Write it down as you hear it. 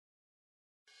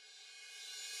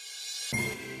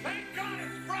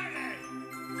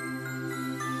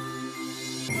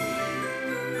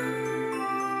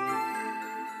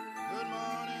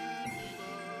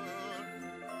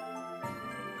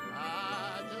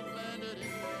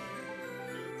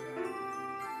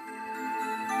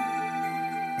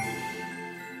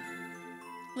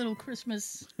little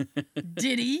Christmas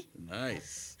ditty.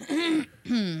 Nice.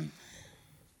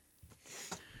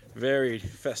 Very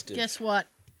festive. Guess what?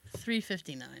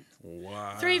 3:59.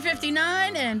 Wow.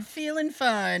 3:59 and feeling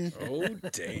fine. Oh,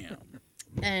 damn.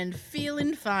 And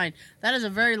feeling fine. That is a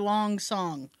very long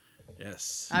song.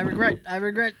 Yes. I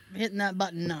regret hitting that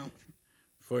button now.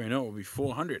 Before you know it, will be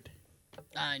 400.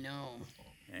 I know.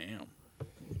 Damn.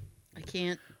 I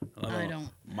can't. Another I don't.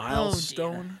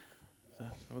 Milestone. Is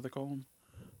that what they call them?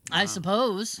 I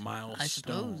suppose. Milestone. I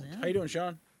suppose, yeah. How you doing,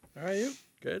 Sean? How are you?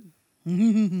 Good.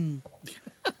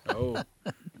 Oh.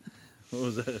 What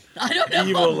was that? I don't know.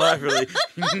 Evil laugh, really.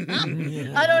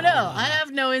 I don't know. I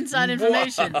have no inside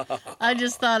information. I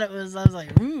just thought I was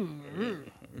like, ooh.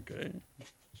 Okay.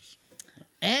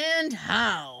 And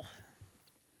how?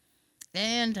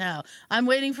 I'm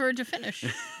waiting for it to finish.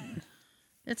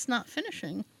 It's not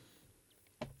finishing.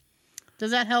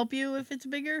 Does that help you if it's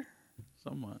bigger?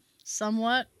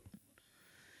 Somewhat.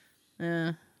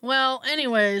 Yeah. Well,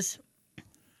 anyways,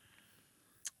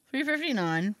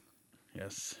 3:59.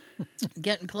 Yes.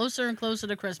 Getting closer and closer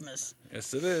to Christmas.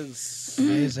 Yes, it is.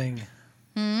 Amazing.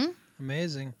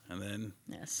 Amazing. And then,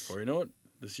 yes. Before you know it,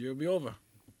 this year will be over.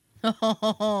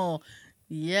 Oh,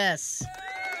 yes.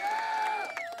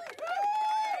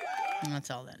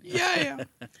 That's all that needs. Yeah.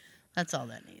 That's all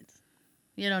that needs.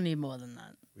 You don't need more than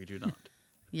that. We do not.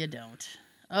 You don't.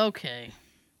 Okay.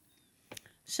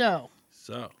 So.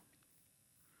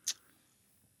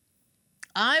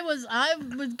 I was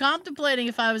contemplating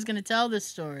if I was going to tell this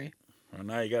story. Well,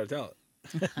 now you got to tell it.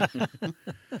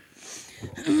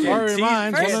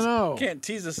 Can't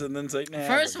tease us and then say, nah.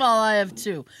 First of all, I have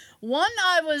two. One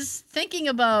I was thinking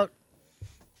about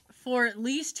for at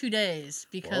least 2 days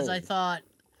because I thought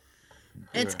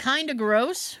it's kind of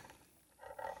gross.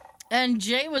 And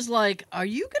Jay was like, "Are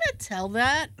you going to tell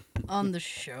that on the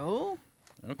show?"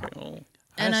 Okay, well.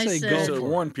 And I said, go to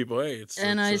warn people, hey,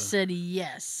 I said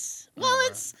yes. Well,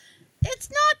 it's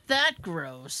not that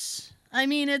gross. I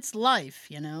mean, it's life,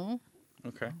 you know?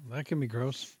 Okay. That can be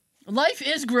gross. Life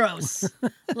is gross.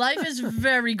 Life is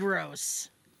very gross.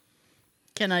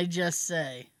 Can I just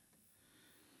say?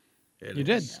 You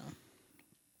did. Yeah.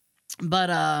 But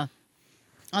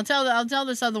I'll tell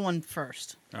this other one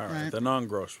first. All right, the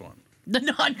non-gross one. The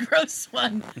non-gross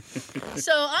one.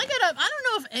 So I don't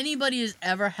know if anybody has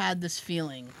ever had this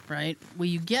feeling, right? Where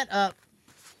you get up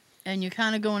and you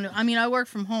kind of go into, I mean, I work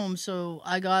from home, so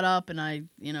I got up and I,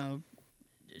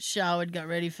 showered, got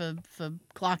ready for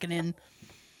clocking in.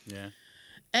 Yeah.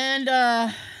 And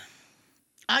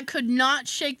I could not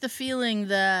shake the feeling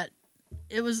that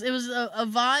it was a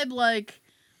vibe like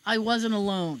I wasn't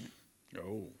alone.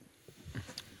 Oh.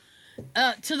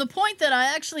 To the point that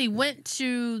I actually went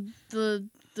to the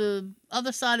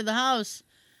other side of the house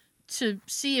to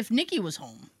see if Nikki was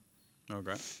home.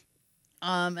 Okay.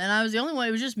 And I was the only one.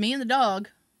 It was just me and the dog,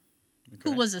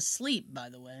 who was asleep, by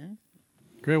the way.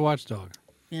 Great watchdog.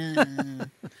 Yeah.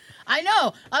 I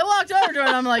know. I walked over to her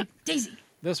and I'm like, Daisy.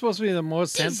 They're supposed to be the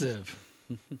most sensitive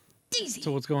Daisy.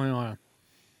 to what's going on. I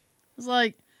was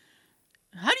like,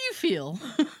 how do you feel?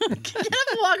 Get up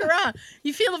and walk around.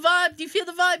 You feel the vibe? Do you feel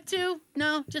the vibe too?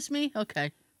 No? Just me?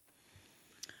 Okay.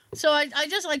 So I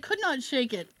could not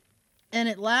shake it. And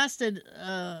it lasted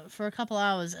for a couple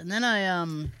hours. And then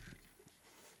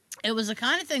it was the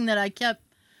kind of thing that I kept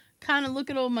kind of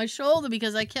looking over my shoulder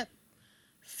because I kept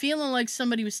feeling like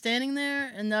somebody was standing there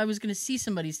and I was going to see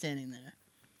somebody standing there.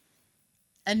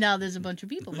 And now there's a bunch of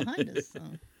people behind us. So.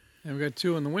 And we got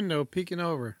two in the window peeking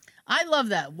over. I love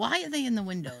that. Why are they in the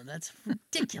window? That's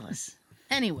ridiculous.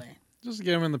 Anyway. Just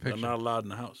get them in the picture. They're not allowed in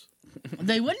the house.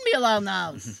 They wouldn't be allowed in the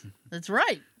house. That's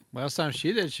right. Last time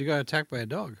she did, she got attacked by a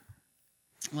dog.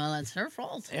 Well, that's her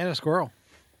fault. And a squirrel.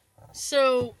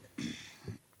 So,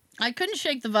 I couldn't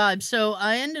shake the vibe. So,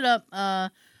 I ended up, I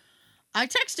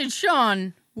texted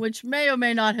Sean, which may or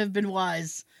may not have been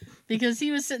wise, because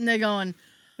he was sitting there going,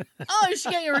 oh, you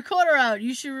should get your recorder out.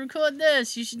 You should record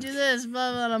this. You should do this.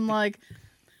 Blah, blah. And I'm like,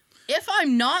 if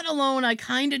I'm not alone, I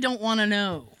kind of don't want to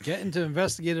know. Get into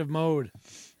investigative mode.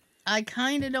 I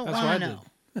kind of don't want to know.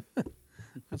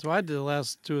 That's what I did the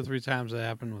last 2 or 3 times that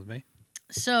happened with me.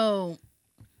 So,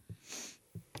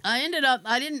 I ended up,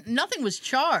 nothing was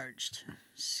charged.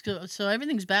 So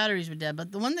everything's batteries were dead.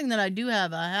 But the one thing that I do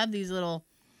have, I have these little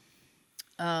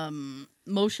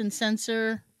motion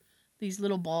sensor, these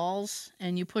little balls,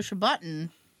 and you push a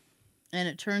button and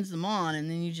it turns them on, and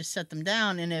then you just set them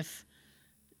down, and if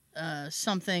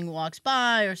something walks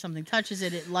by or something touches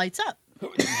it, it lights up.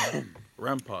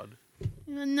 REM pod.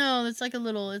 No, it's like a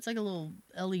little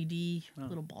LED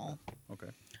little ball. Okay.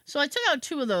 So I took out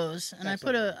 2 of those, and I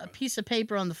put a piece of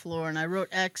paper on the floor, and I wrote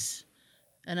X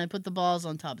and I put the balls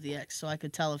on top of the X so I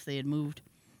could tell if they had moved.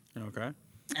 Okay.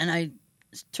 And I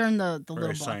turned the Very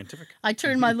little ball. scientific. I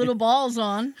turned my little balls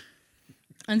on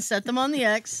and set them on the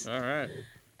X. All right.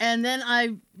 And then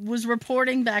I was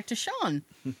reporting back to Sean.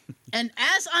 And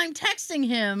as I'm texting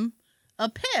him a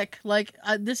pic, like,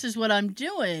 this is what I'm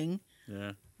doing,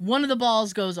 Yeah. one of the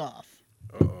balls goes off.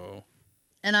 Uh-oh.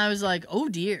 And I was like, oh,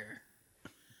 dear.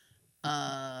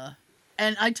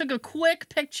 And I took a quick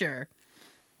picture.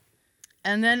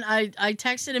 And then I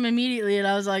texted him immediately, and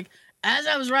I was like, as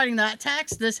I was writing that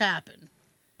text, this happened.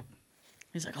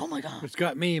 He's like, oh, my God. Which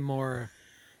got me more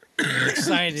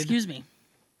excited. Excuse me.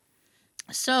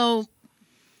 So,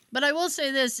 but I will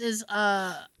say this is,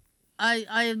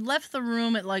 I left the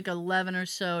room at like 11 or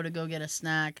so to go get a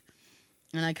snack,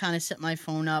 and I kind of set my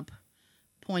phone up,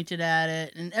 pointed at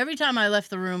it, and every time I left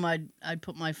the room, I'd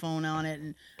put my phone on it,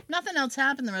 and nothing else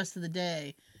happened the rest of the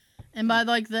day. And by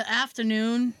like the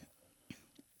afternoon,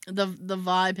 the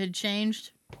vibe had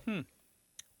changed.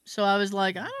 So I was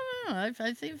like, I don't know,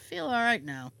 I feel all right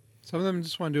now. Some of them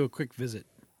just want to do a quick visit.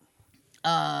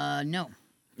 No.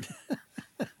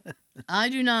 I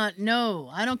do not. No,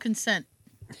 I don't consent.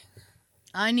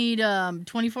 I need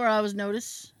 24 hours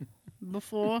notice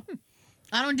before.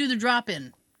 I don't do the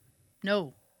drop-in.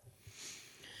 No.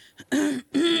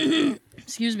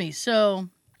 Excuse me. So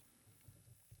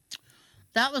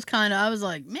that was kind of, I was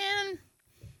like, man,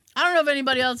 I don't know if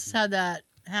anybody else has had that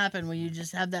happen where you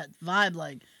just have that vibe,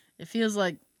 like, it feels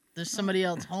like there's somebody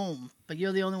else home, but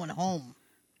you're the only one home.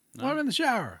 No. Well, I'm in the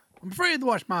shower. I'm afraid to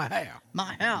wash my hair.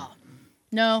 My hair.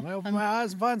 No. I open my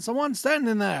eyes and find someone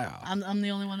standing there. I'm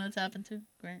the only one that's happened to.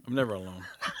 Great. I'm never alone.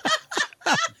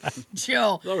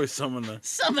 Joe. There's always someone there.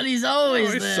 Somebody's always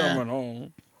Always there. someone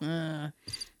home. There.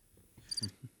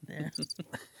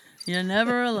 You're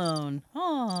never alone.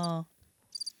 Oh.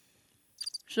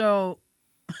 So,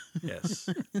 Yes.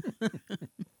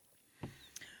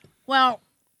 well,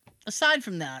 aside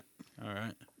from that, All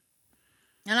right.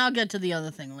 and I'll get to the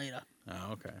other thing later.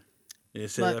 Oh, okay. You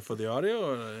say But- that for the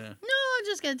audio, or No, I'll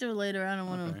just get to it later. I don't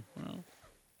want to. Okay. Well,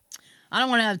 I don't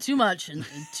want to have too much and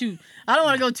too. I don't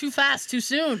want to go too fast too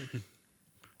soon.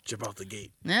 jump out the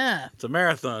gate. Yeah, It's a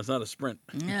marathon. It's not a sprint.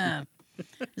 yeah.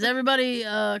 Has everybody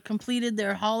completed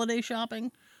their holiday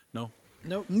shopping? No.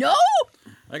 Nope. No.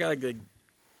 I got to get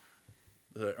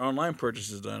the online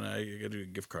purchases done. I got to do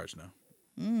gift cards now.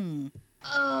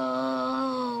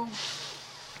 Oh.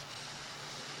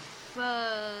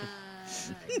 Fuck.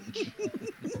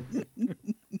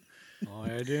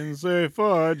 I didn't say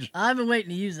fudge. I've been waiting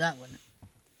to use that one.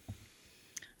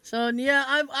 So yeah,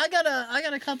 I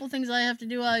got a couple things I have to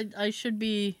do. I should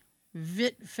be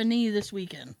fini this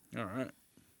weekend. All right.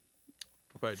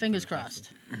 I'll probably Fingers finish next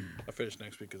crossed. week. I'll finish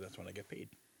next week because that's when I get paid.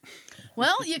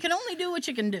 Well, you can only do what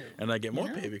you can do. And I get more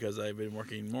Yeah. pay because I've been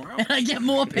working more hours. And I get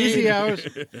more Easy paid. hours.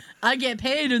 I get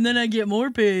paid and then I get more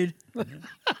paid. I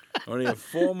only have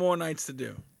 4 more nights to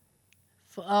do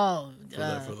For,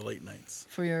 for the late nights.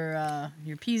 for your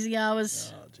peasy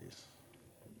hours. Oh,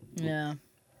 jeez. Yeah.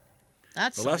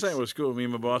 That's The last night was cool. Me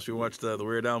and my boss, we watched the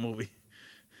Weird Al movie.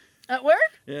 at work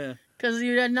Yeah. because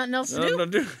you had nothing else to do. No,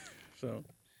 do. So,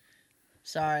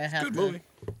 Sorry, I have good to. movie.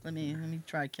 Let me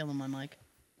try killing my mic.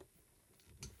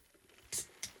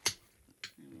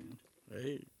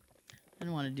 Hey. I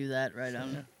didn't want to do that right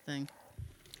on Yeah. the thing.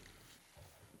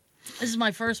 This is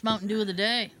my first Mountain Dew of the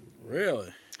day.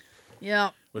 Really?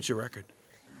 Yeah. What's your record?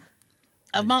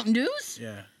 Of Mountain Dews?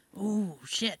 Yeah. Ooh,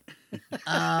 shit.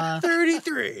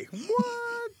 33.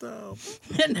 What the?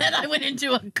 And then I went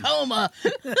into a coma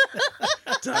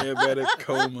Diabetic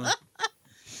coma.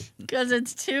 because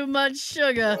it's too much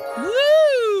sugar.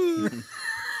 Woo!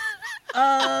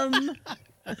 That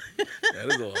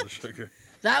is a lot of sugar.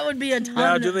 That would be a ton.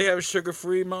 Now, do they have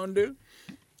sugar-free Mountain Dew?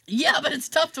 Yeah, but it's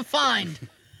tough to find.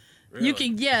 Really? You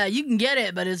can get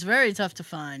it, but it's very tough to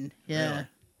find. Yeah.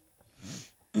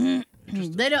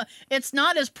 They don't. It's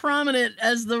not as prominent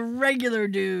as the regular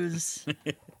Dews.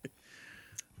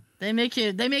 They make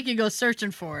you go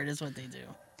searching for it. Is what they do.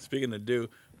 Speaking of Dew,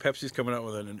 Pepsi's coming out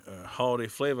with a holiday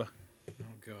flavor. Oh,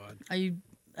 God. Are you?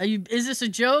 Is this a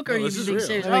joke or No, are you this is being real.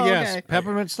 serious? Let me Oh, guess. okay.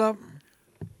 Peppermint stuff?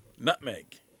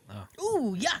 Nutmeg.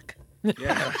 Ooh, yuck.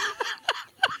 Yeah.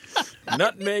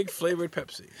 Nutmeg flavored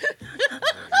Pepsi.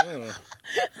 Oh.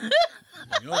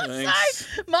 No, thanks.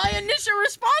 Sorry, my initial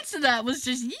response to that was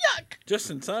just yuck. Just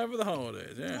in time for the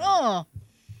holidays. Yeah. Oh,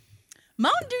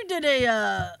 Mountain Dew did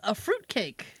a fruit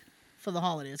cake for the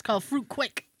holiday. It's called Fruit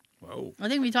Quake. Whoa. I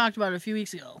think we talked about it a few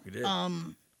weeks ago. We did.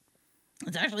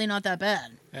 It's actually not that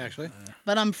bad. Actually.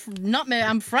 But I'm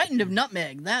frightened of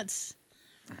nutmeg. That's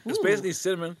It's ooh. basically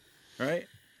cinnamon, right?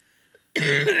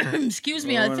 Excuse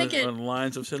me. I think it. On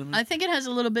lines of cinnamon. I think it has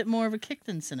a little bit more of a kick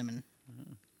than cinnamon.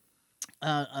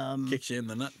 Kicks you in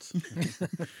the nuts.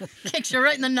 Kicks you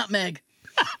right in the nutmeg.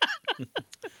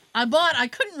 I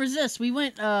couldn't resist. We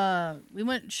went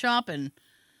shopping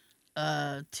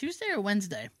Tuesday or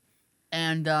Wednesday.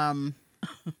 And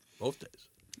Both days.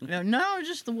 no,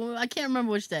 just I can't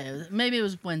remember which day. Maybe it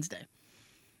was Wednesday.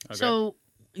 Okay. So,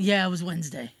 yeah, it was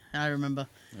Wednesday. I remember.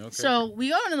 Okay. So, we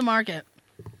go into the market.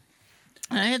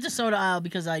 And I hit the soda aisle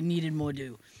because I needed more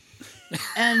dew.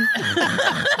 And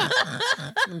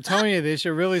I'm telling you, they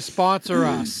should really sponsor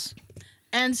us.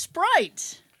 and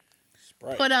Sprite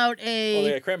Sprite. put out Oh, they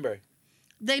a got cranberry.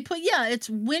 it's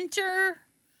winter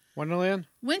Wonderland?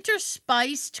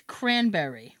 spiced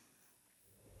cranberry.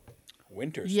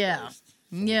 Winter Yeah. spiced.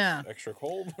 So Yeah. it's extra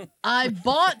cold. I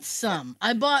bought some.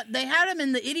 They had them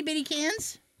in the itty bitty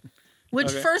cans, which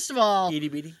Okay. first of all, Itty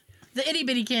bitty. the itty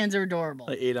bitty cans are adorable.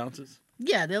 Like 8 ounces.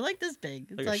 Yeah, they're like this big.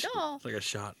 It's like, oh, It's like a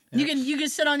shot. you can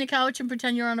sit on your couch and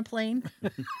pretend you're on a plane.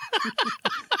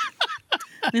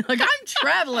 You're like, I'm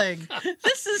traveling.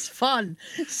 This is fun.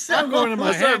 So, I'm going to my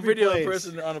I saw a happy video of a place.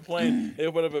 person on a plane. They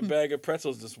open up a bag of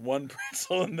pretzels, just one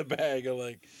pretzel in the bag. I'm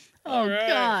like, oh all right.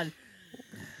 God.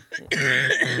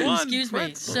 One Excuse me.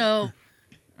 pretzel. So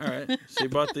All right. So you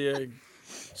bought the I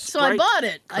Sprite bought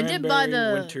it. I did buy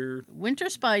the cranberry winter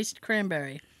spiced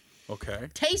cranberry. Okay.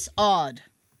 Tastes odd.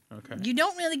 Okay. You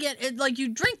don't really get it. Like you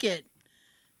drink it,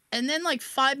 and then like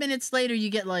 5 minutes later, you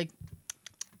get like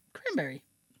cranberry.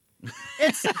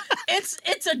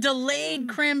 It's a delayed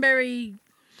cranberry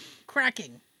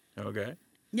cracking. Okay.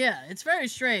 Yeah, it's very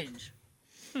strange.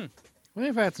 What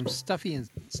if I had some stuffing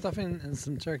and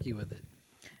some turkey with it?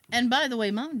 And by the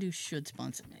way, Mountain Dew should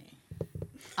sponsor me.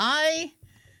 I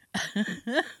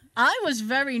was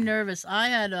very nervous. I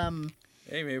had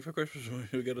Hey, maybe for Christmas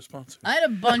we'll get a sponsor. I had a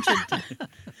bunch of.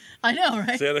 I know,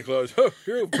 right? Santa Claus, oh,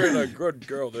 you've been a good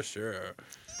girl this year.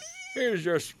 Here's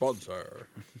your sponsor.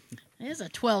 Here's a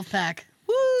 12-pack.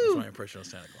 That's Woo! my impression of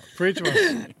Santa Claus. For each of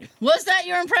us. Was that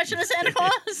your impression of Santa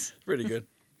Claus? Pretty good.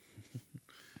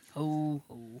 Oh,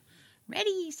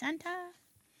 ready, Santa?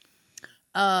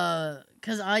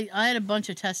 Because I had a bunch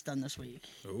of tests done this week,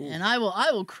 Ooh. and I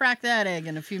will crack that egg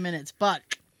in a few minutes. But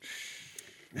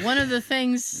one of the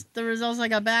results I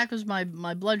got back was my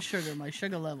blood sugar, my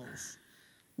sugar levels,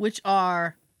 which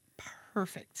are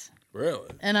perfect. Really?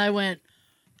 And I went,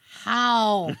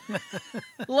 how?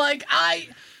 Like I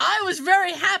was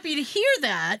very happy to hear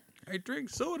that. I drink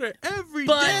soda every day.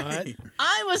 But-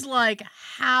 I was like,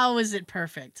 how is it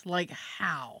perfect? Like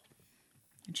how?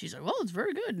 And she's like, well, it's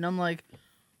very good. And I'm like,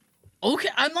 okay,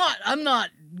 I'm not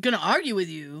gonna argue with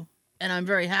you, and I'm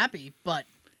very happy, but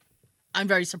I'm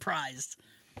very surprised.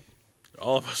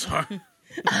 All of us are.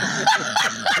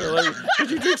 Like, but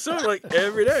you drink soda like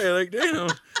every day. Like, damn.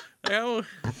 Like,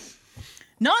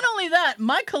 Not only that,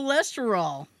 my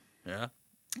cholesterol, yeah.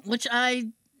 which I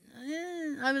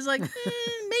was like,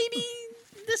 maybe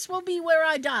this will be where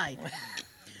I die.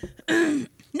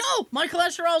 No, my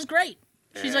cholesterol's great.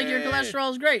 She's like, your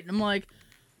cholesterol's great. And I'm like,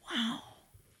 wow.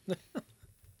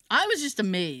 I was just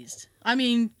amazed. I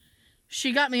mean,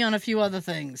 she got me on a few other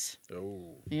things.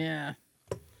 Oh. Yeah.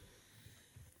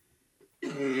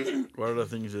 What other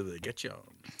things did they get you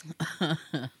on?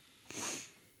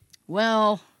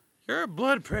 Well, Your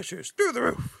blood pressure's through the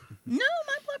roof. no,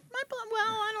 my blood. Well,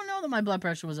 I don't know that my blood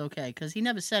pressure was okay because he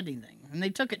never said anything, and they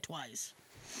took it twice.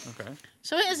 Okay.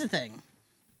 So here's the thing.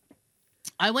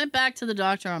 I went back to the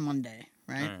doctor on Monday,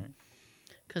 right? All right.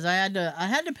 Because I had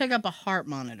to pick up a heart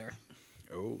monitor.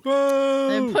 Oh.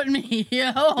 They Boom! put me. Did you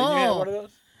have one of those?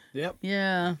 Yep.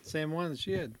 Yeah. Same one that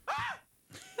she had.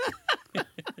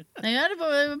 They put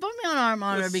me on a heart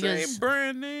monitor The because same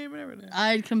brand name and everything.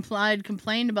 I'd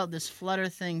complained about this flutter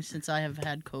thing since I have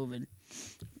had COVID.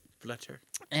 Fletcher.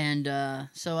 And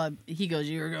so he goes,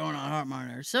 you were going on a heart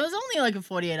monitor. So it was only like a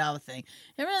 48-hour thing.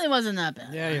 It really wasn't that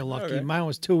bad. Yeah, you're lucky. Okay. Mine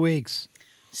was 2 weeks.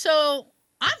 So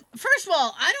first of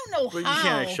all, I don't know But how.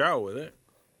 you can't shower with it.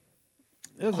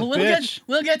 It was a we'll bitch.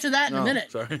 we'll get to that in a Oh,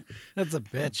 minute. Sorry. That's a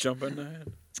bitch. Jump in the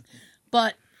head.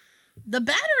 But the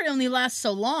battery only lasts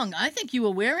so long. I think you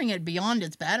were wearing it beyond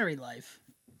its battery life.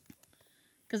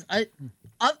 Because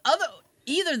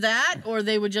either that or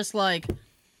they were just like,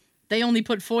 they only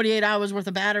put 48 hours worth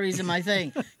of batteries in my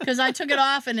thing. Because I took it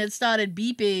off and it started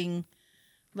beeping.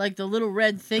 Like the little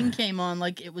red thing came on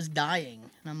like it was dying.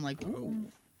 And I'm like, ooh.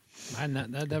 That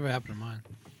never happened to mine.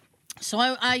 So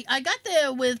I got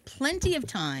there with plenty of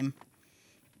time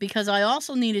because I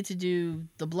also needed to do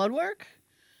the blood work,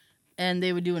 and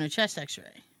they were doing a chest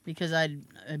x-ray because I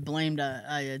blamed,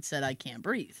 I had said I can't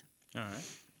breathe. All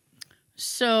right.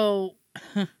 So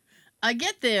I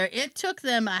get there. It took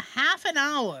them a half an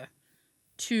hour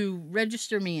to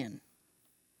register me in.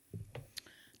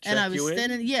 And I was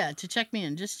standing, to check me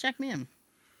in. Just check me in.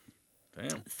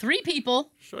 Damn. 3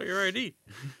 people. Show your ID.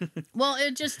 Well,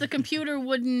 the computer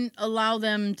wouldn't allow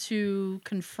them to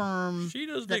confirm She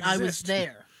doesn't that exist. I was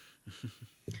there.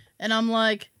 And I'm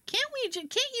like, can't you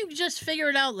just figure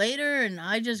it out later and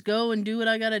I just go and do what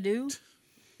I gotta do?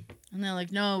 And they're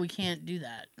like, no, we can't do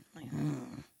that. I'm like,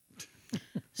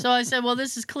 So I said, well,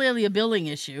 this is clearly a billing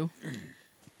issue.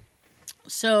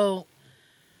 So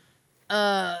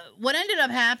what ended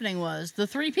up happening was the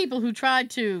 3 people who tried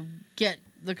to get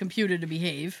the computer to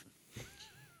behave,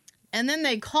 and then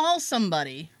they call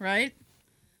somebody, right?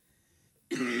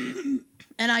 And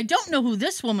I don't know who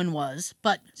this woman was,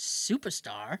 but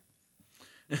Superstar.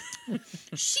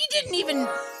 She didn't even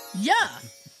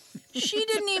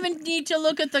need to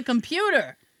look at the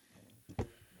computer.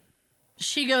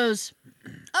 She goes,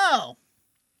 oh.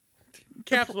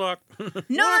 Caps lock.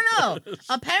 No.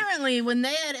 Apparently, when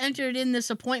they had entered in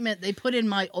this appointment, they put in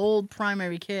my old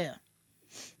primary care.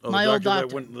 My the old doctor.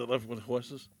 That went left with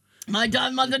horses?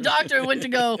 The doctor went to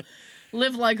go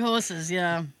live like horses,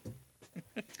 yeah.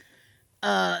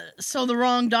 So the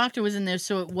wrong doctor was in there,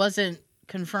 so it wasn't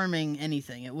confirming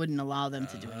anything. It wouldn't allow them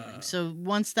to do anything. So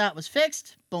once that was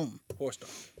fixed, boom. Horse dog.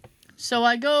 So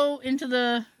I go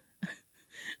back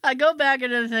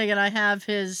into the thing, and I have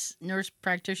his nurse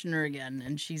practitioner again,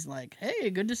 and she's like, hey,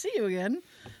 good to see you again.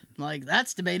 I'm like,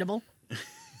 that's debatable.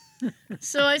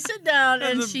 So I sit down,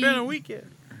 and Hasn't been a week yet.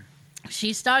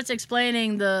 She starts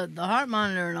explaining the heart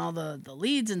monitor and all the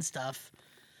leads and stuff.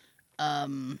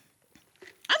 I'm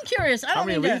curious. How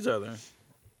many leads are there?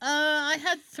 I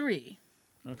had 3,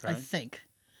 Okay. I think.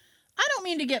 I don't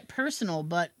mean to get personal,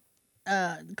 but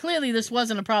clearly this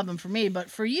wasn't a problem for me.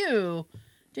 But for you,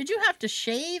 did you have to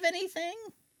shave anything?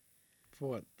 For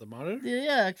what? The monitor?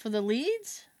 Yeah, for the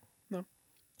leads? No.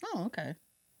 Oh, okay.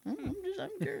 I'm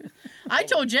curious. I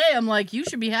told Jay, I'm like, you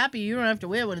should be happy you don't have to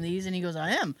wear one of these. And he goes,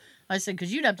 I am. I said,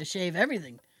 because you'd have to shave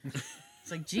everything. It's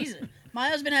like, Jesus. My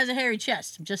husband has a hairy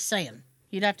chest. I'm just saying.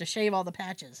 He'd have to shave all the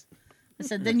patches. I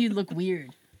said, then you'd look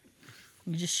weird.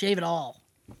 You just shave it all.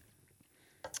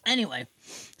 Anyway,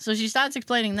 so she starts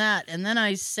explaining that. And then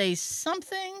I say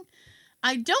something.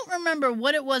 I don't remember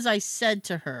what it was I said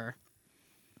to her.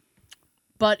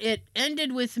 But it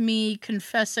ended with me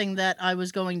confessing that I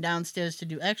was going downstairs to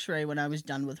do x-ray when I was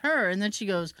done with her. And then she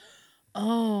goes,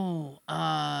 oh,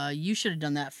 you should have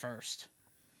done that first.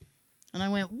 And I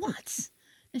went, what?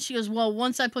 And she goes, well,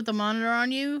 once I put the monitor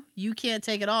on you, you can't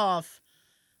take it off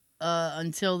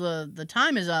until the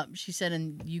time is up. She said,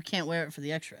 and you can't wear it for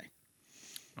the x-ray.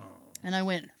 Oh. And I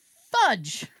went,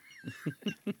 fudge.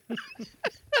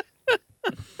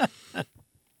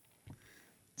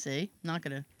 See? Not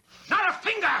going to. Not a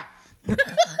finger!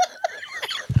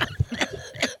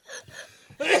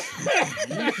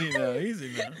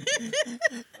 Easy now.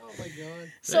 Oh my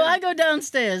god. So I go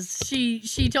downstairs.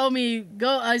 She told me, go.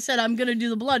 I said, I'm going to do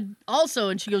the blood also.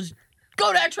 And she goes,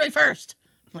 go to x-ray first.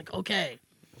 I'm like, okay.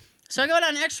 So I go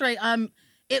down to x-ray.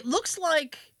 It looks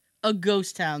like a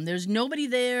ghost town. There's nobody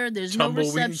there. There's no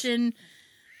reception.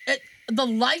 The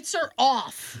lights are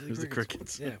off. There's the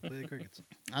crickets. Yeah, play the crickets.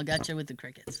 I'll got you with the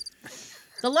crickets.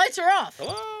 The lights are off.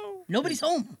 Hello. Nobody's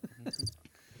home.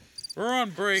 We're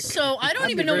on break. So I don't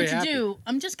I'd even be know what very to do.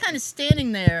 I'm just kind of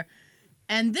standing there.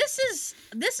 And this is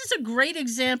a great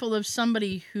example of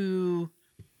somebody who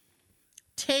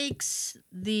takes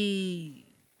the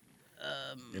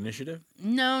Initiative?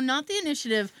 no, not the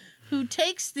initiative, who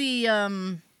takes the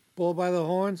Bull by the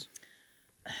horns.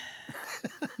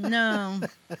 no.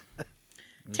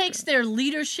 Takes their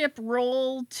leadership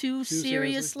role too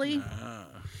seriously? seriously.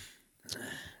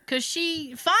 Because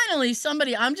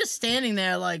I'm just standing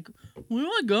there like, where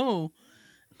do I go?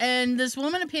 And this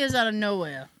woman appears out of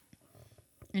nowhere.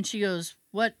 And she goes,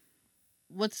 what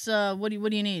do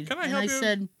you need? Can I and help I you?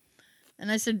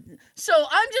 I said, so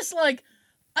I'm just like,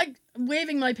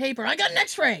 waving my paper. I got an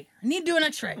x-ray. I need to do an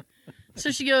x-ray.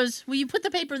 So she goes, well, you put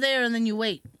the paper there and then you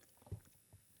wait.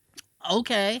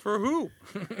 Okay. For who?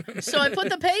 So I put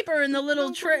the paper in the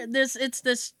little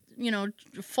this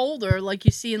folder like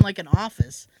you see in like an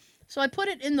office. So I put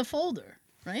it in the folder,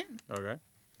 right? Okay.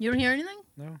 You don't hear anything?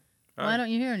 No. Why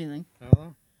don't you hear anything? I don't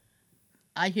know.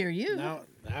 I hear you. Now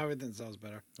everything sounds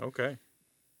better. Okay.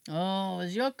 Oh,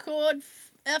 is your cord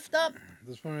effed up?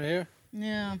 This one right here.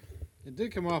 Yeah. It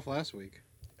did come off last week.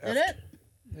 Did it?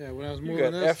 Yeah, when I was You moving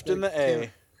got this. F'd in the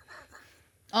A.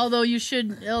 Although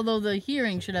the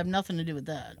hearing should have nothing to do with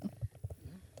that.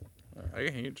 I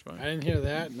can hear you. It's I fine. didn't hear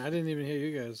that, and I didn't even hear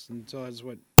you guys until I just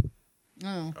went.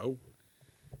 Oh. Oh.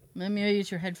 Let me use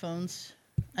your headphones.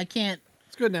 I can't.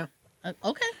 It's good now.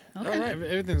 Okay. All right.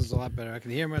 Everything's a lot better. I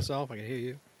can hear myself. I can hear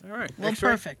you. All right. Well,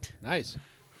 X-ray. perfect. Nice.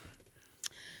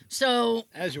 So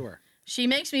As you were. she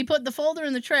makes me put the folder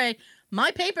in the tray.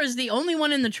 My paper's the only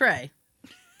one in the tray.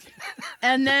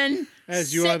 And then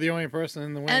As you are the only person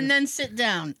in the wing. and then sit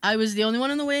down. I was the only one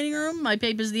in the waiting room. My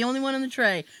paper's the only one in the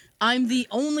tray. I'm the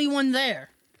only one there.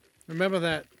 Remember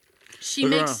that. She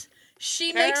Look makes around.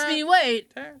 she makes me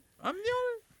wait. I'm the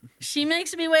only. She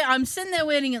makes me wait. I'm sitting there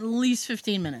waiting at least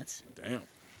 15 minutes. Damn.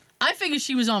 I figured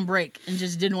she was on break and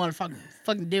just didn't want to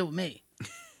fucking deal with me.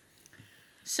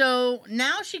 So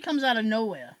now she comes out of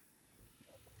nowhere.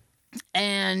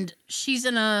 And she's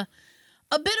in a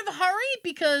bit of a hurry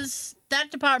because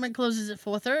that department closes at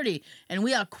 4:30 and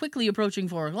we are quickly approaching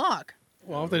 4 o'clock.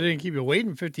 Well, if they didn't keep you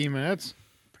waiting 15 minutes.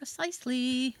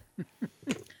 Precisely.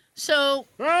 So,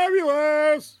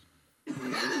 Fabulous.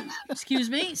 excuse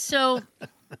me. So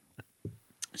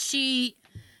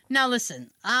now listen,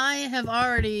 I have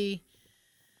already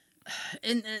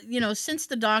since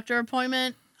the doctor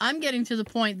appointment, I'm getting to the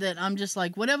point that I'm just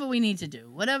like, whatever we need to do,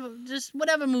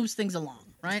 whatever moves things along,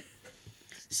 right?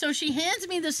 So she hands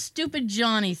me this stupid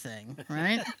Johnny thing,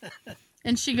 right?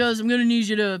 And she goes, I'm going to need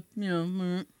you to,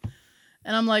 and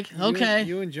I'm like, okay.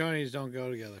 You and Johnny's don't go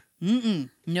together.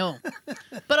 No.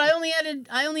 But I only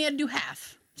had to do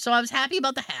half. So I was happy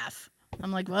about the half.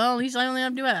 I'm like, well, at least I only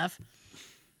have to do half.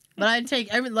 But I had to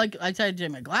take I had to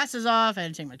take my glasses off, I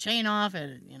had to take my chain off,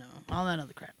 all that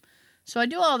other crap. So I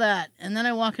do all that, and then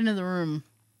I walk into the room,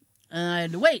 and I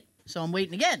had to wait. So I'm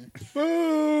waiting again.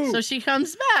 Boo! So she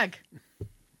comes back,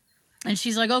 and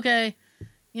she's like, okay,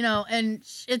 and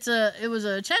it was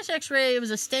a chest X-ray. It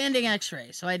was a standing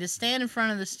X-ray, so I had to stand in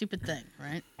front of the stupid thing,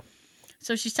 right?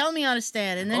 So she's telling me how to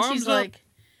stand, and then Arms she's up. like,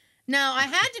 now I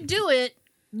had to do it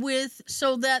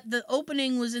so that the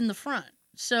opening was in the front.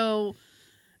 So,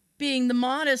 being the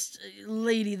modest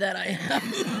lady that I am,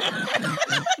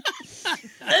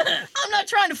 I'm not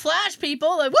trying to flash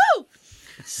people, like, woo!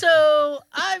 So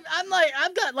I'm like,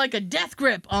 I've got like a death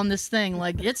grip on this thing,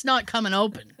 like it's not coming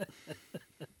open.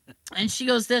 And she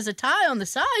goes, there's a tie on the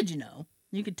side,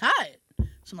 you could tie it.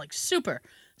 So I'm like, super.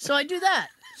 So I do that.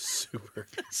 Super.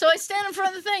 So I stand in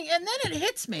front of the thing, and then it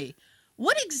hits me.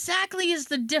 What exactly is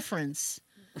the difference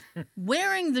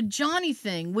wearing the Johnny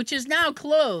thing, which is now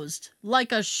closed,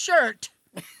 like a shirt,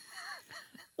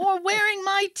 or wearing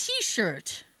my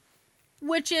T-shirt,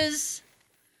 which is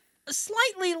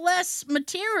slightly less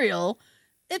material?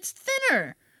 It's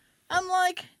thinner. I'm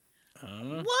like,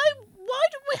 why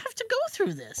do we have to go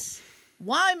through this?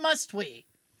 Why must we?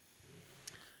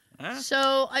 Huh?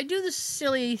 So I do this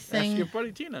silly thing. Ask your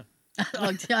buddy Tina.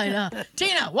 Oh, I know.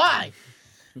 Tina, why?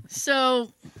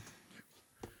 So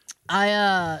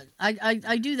I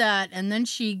do that, and then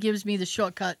she gives me the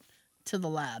shortcut to the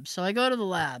lab. So I go to the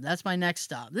lab. That's my next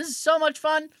stop. This is so much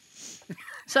fun.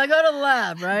 So I go to the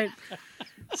lab, right?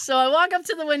 So I walk up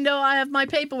to the window. I have my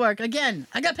paperwork. Again,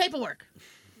 I got paperwork.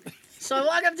 So I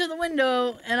walk up to the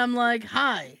window, and I'm like,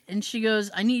 hi. And she goes,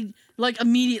 I need,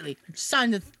 immediately, sign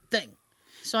the thing.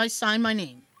 So I sign my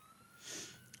name.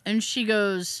 And she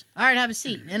goes, all right, have a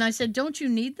seat. And I said, don't you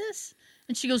need this?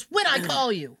 And she goes, when I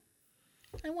call you.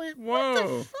 I went, what the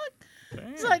Whoa. fuck?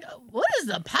 It's like, what is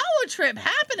the power trip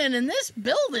happening in this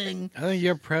building? I think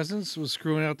your presence was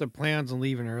screwing out their plans and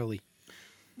leaving early.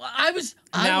 Well, I was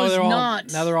Now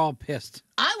they're all pissed.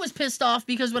 I was pissed off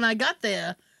because when I got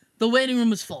there, the waiting room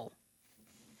was full.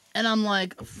 And I'm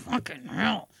like, fucking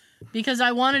hell. Because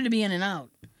I wanted to be in and out.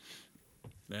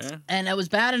 Yeah. And it was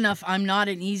bad enough I'm not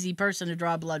an easy person to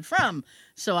draw blood from.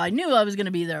 So I knew I was going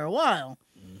to be there a while.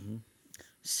 Mm-hmm.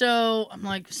 So I'm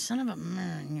like, son of a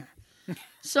man.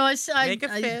 So I Make a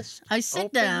fist. I sit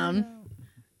Open down your mouth.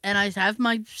 and I have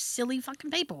my silly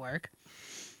fucking paperwork.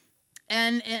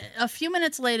 And a few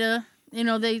minutes later,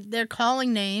 they're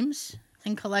calling names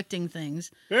and collecting things.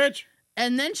 Bitch!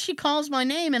 And then she calls my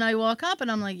name and I walk up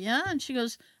and I'm like, yeah. And she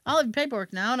goes, I'll have your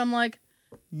paperwork now. And I'm like,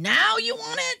 now you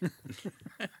want it?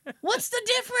 What's the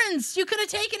difference? You could have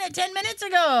taken it 10 minutes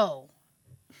ago.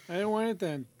 I didn't want it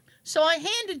then. So I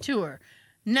hand it to her.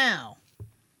 Now,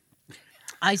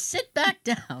 I sit back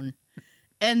down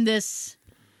and this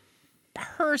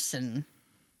person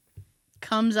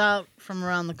comes out from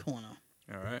around the corner.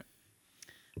 All right.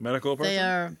 Medical person? They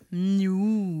are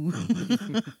new.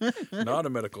 Not a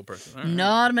medical person. All right.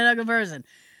 Not a medical person.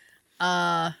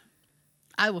 I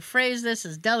will phrase this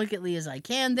as delicately as I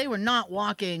can. They were not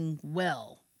walking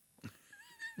well.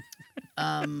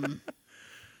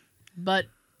 But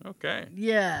Okay.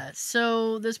 yeah,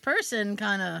 so this person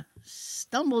kind of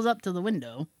stumbles up to the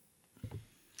window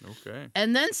Okay.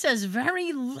 and then says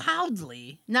very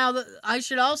loudly. Now, I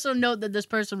should also note that this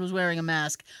person was wearing a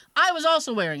mask. I was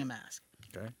also wearing a mask.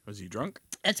 Okay. Was he drunk?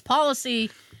 It's policy.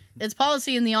 It's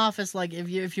policy in the office. Like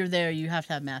if you're there, you have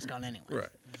to have a mask on anyway. Right.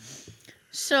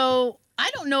 So I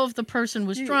don't know if the person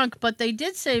was drunk, but they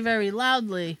did say very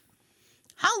loudly,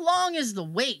 "How long is the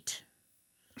wait?"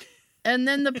 And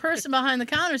then the person behind the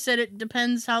counter said it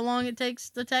depends how long it takes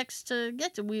the text to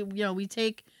get to. We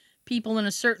take people in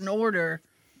a certain order,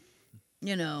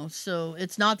 so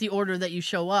it's not the order that you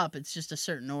show up. It's just a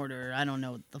certain order. I don't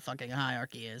know what the fucking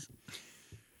hierarchy is.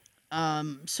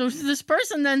 So this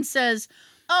person then says,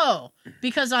 "Oh,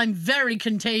 because I'm very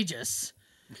contagious."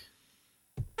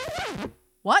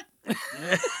 What?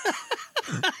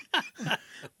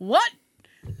 What?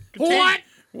 What?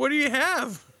 What do you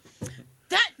have?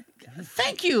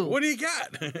 Thank you. What do you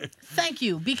got? Thank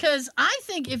you. Because I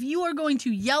think if you are going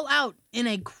to yell out in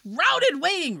a crowded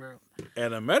waiting room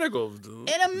At a medical.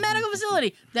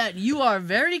 facility that you are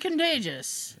very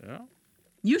contagious, Yeah.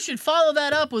 you should follow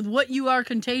that up with what you are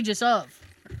contagious of.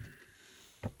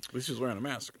 At least he's wearing a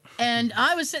mask. And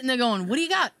I was sitting there going, "What do you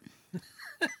got?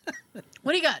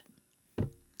 What do you got?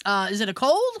 Is it a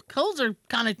cold? Colds are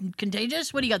kind of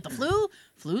contagious. What do you got? The flu?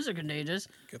 Flus are contagious.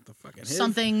 Get the fucking HIV.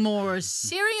 Something more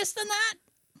serious than that?"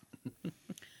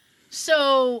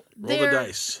 So Roll the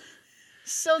dice.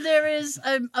 So there is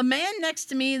a man next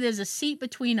to me. There's a seat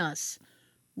between us.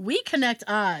 We connect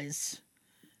eyes.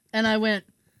 And I went,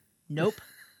 "Nope."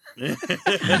 And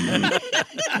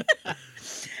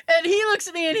he looks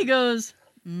at me and he goes,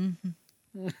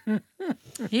 "Mm-hmm."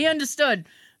 He understood.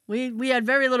 We had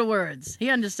very little words. He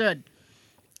understood.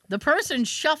 The person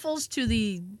shuffles to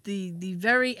the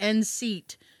very end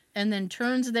seat and then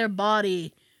turns their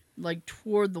body like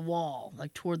toward the wall,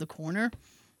 like toward the corner.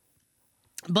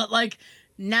 But like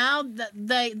now that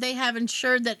they have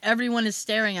ensured that everyone is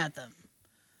staring at them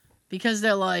because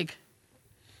they're like,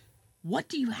 "What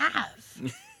do you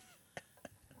have?"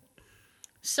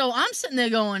 So I'm sitting there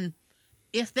going,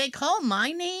 if they call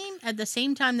my name at the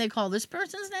same time they call this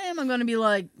person's name, I'm going to be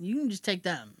like, "You can just take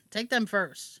them. Take them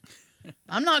first.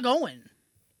 I'm not going."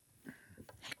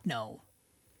 Heck no.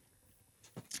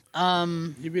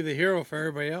 You'd be the hero for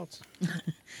everybody else.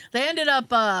 They ended up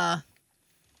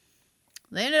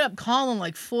calling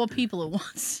like 4 people at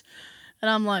once.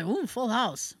 And I'm like, "Ooh, full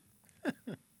house."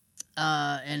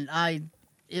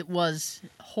 It was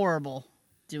horrible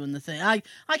doing the thing. I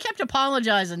kept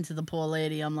apologizing to the poor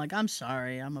lady. I'm like, "I'm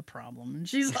sorry, I'm a problem." And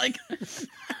she's like, "It's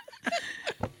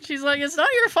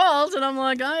not your fault." And I'm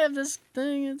like, "I have this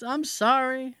thing. I'm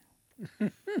sorry."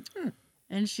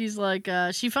 And she's like,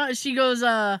 she goes,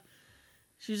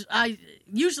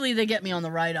 usually they get me on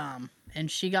the right arm,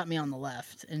 and she got me on the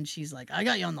left. And she's like, "I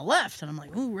got you on the left." And I'm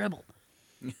like, "Ooh, rebel."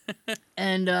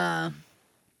 And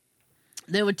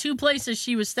there were 2 places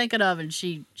she was thinking of, and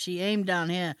she aimed down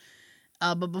here.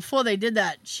 But before they did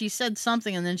that, she said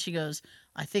something, and then she goes,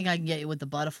 "I think I can get you with the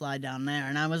butterfly down there."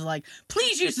 And I was like,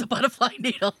 "Please use the butterfly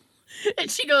needle." And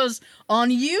she goes,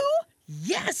 "On you?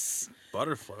 Yes."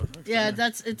 Butterfly. Yeah,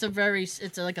 it's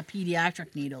like a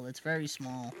pediatric needle. It's very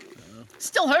small.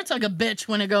 Still hurts like a bitch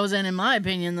when it goes in my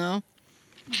opinion, though.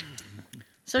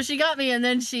 So she got me, and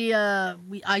then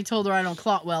I told her I don't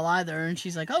clot well either, and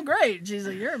she's like, "Oh, great." She's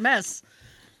like, "You're a mess."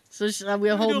 So we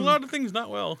do a lot of things not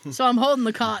well. So I'm holding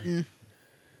the cotton.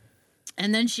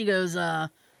 And then she goes,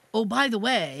 "Oh, by the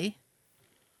way."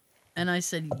 And I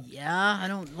said, "Yeah, I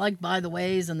don't like by the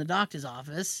ways in the doctor's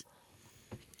office."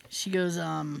 She goes,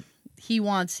 he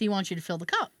wants you to fill the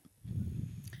cup."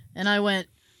 And I went,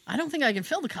 "I don't think I can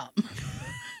fill the cup."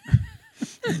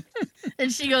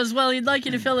 And she goes, "Well, he'd like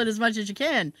you to fill it as much as you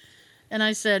can." And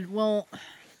I said, "I'm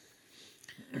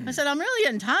really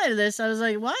getting tired of this." I was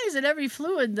like, "Why is it every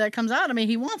fluid that comes out of me,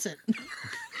 he wants it?"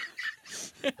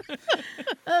 I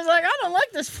was like, "I don't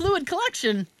like this fluid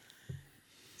collection."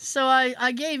 So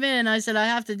I gave in. I said, "I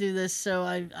have to do this." So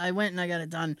I went and I got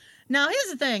it done. Now, here's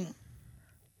the thing.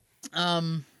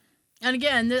 And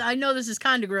again, I know this is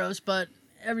kind of gross, but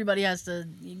everybody has to,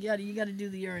 you got to do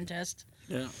the urine test.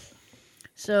 Yeah.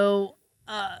 So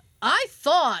I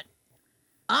thought.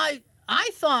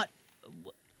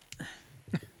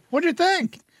 What'd you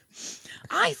think?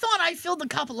 I thought I filled the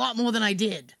cup a lot more than I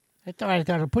did. I thought I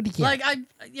got a putty cat. Like I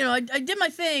did my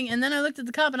thing, and then I looked at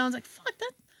the cup, and I was like, "Fuck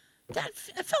that!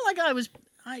 It felt like I was.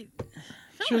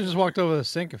 Should have just walked over to the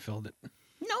sink and filled it.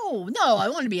 No, I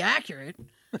wanted to be accurate,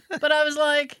 but I was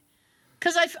like,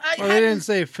 because Well, they didn't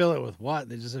say fill it with what.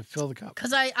 They just said fill the cup.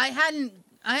 because I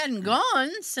hadn't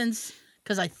gone since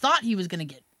because I thought he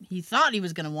thought he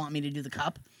was gonna want me to do the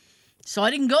cup, so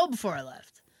I didn't go before I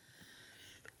left.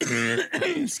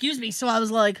 Excuse me. So I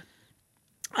was like,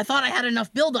 I thought I had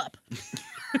enough buildup.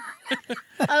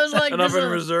 I was like, Enough in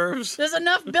reserves. there's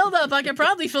enough buildup. I could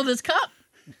probably fill this cup.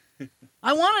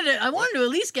 I wanted to at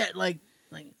least get like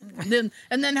them,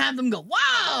 and then have them go,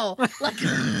 wow, like.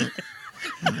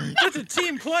 That's a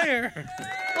team player.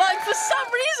 Like, for some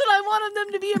reason, I wanted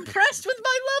them to be impressed with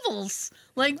my levels.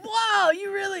 Like, wow,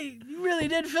 you really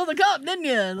did fill the cup, didn't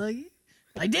you? Like,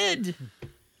 I did.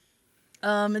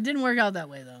 It didn't work out that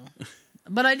way, though.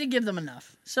 But I did give them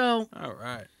enough. So, All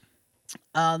right.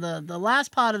 the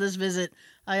last part of this visit,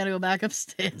 I gotta go back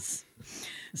upstairs.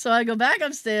 So I go back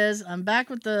upstairs. I'm back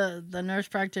with the nurse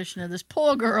practitioner, this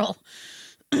poor girl.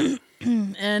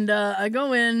 And I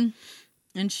go in.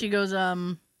 And she goes,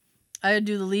 I had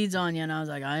to do the leads on you. And I was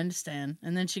like, I understand.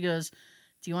 And then she goes,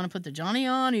 do you want to put the Johnny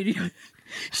on? Or do you...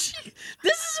 this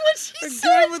is what she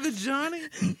said. Again with the Johnny?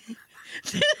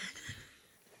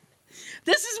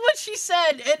 This is what she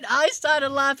said. And I started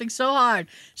laughing so hard.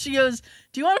 She goes,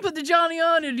 do you want to put the Johnny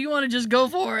on? Or do you want to just go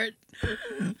for it?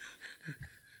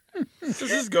 Let's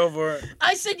just go for it.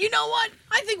 I said, you know what?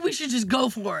 I think we should just go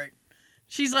for it.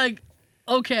 She's like,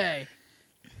 okay.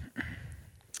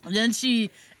 And then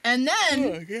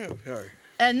Oh, yeah, sorry.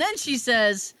 and then she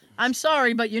says, I'm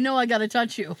sorry, but you know I gotta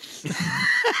touch you.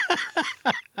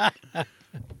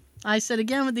 I said,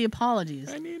 again with the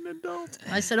apologies. I need an adult.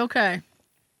 I said, okay.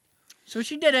 So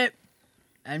she did it,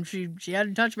 and she had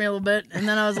to touch me a little bit, and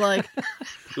then I was like, A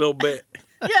little bit.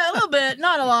 yeah, a little bit,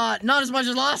 not a lot, not as much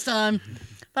as last time.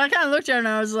 But I kind of looked at her and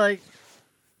I was like,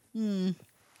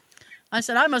 I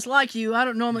said, I must like you. I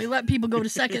don't normally let people go to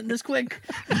second this quick.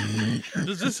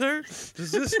 Does this hurt?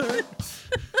 Does this hurt?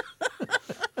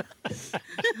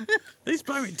 Please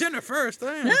buy me dinner first.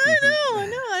 I know.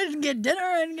 I didn't get dinner.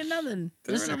 I didn't get nothing.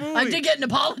 I did get an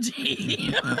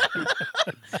apology.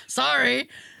 Sorry.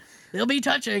 They'll be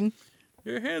touching.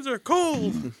 Your hands are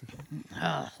cold.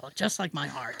 Just like my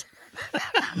heart.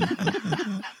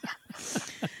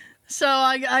 So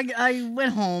I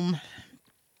went home.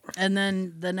 And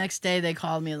then the next day they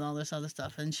called me and all this other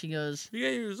stuff. And she goes, You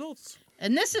got your results.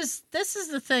 and this is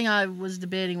the thing I was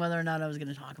debating whether or not I was going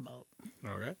to talk about.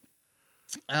 Okay.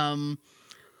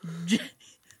 Jay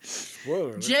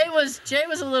Spoiler alert.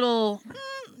 was a little.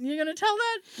 You're gonna tell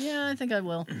that? Yeah, I think I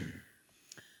will.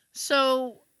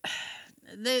 So,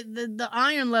 the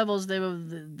iron levels they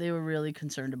were really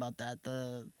concerned about that.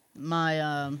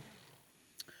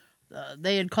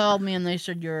 They had called me and they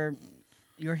said your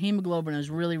hemoglobin is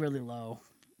really, really low.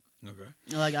 Okay.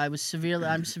 Like I'm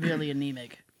severely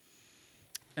anemic,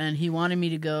 and he wanted me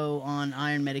to go on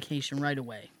iron medication right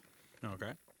away.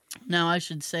 Okay. Now I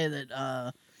should say that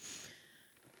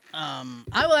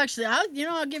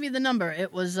I'll give you the number.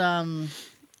 It was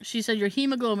she said your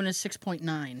hemoglobin is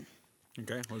 6.9.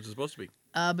 Okay. What's it supposed to be?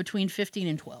 Between 15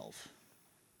 and 12.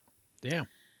 Damn.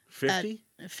 50?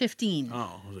 15. Oh.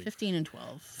 I was like, 15 and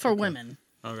 12 for women.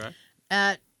 okay.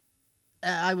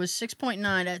 I was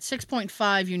 6.9. At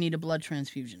 6.5 you need a blood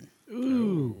transfusion.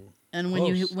 Ooh. And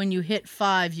Close. when you hit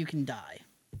 5 you can die.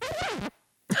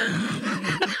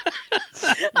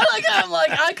 I'm like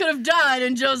I could have died,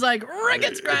 and Joe's like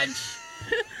ricket scratch.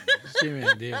 Gave me an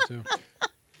idea too.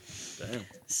 Damn.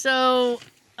 So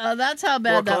that's how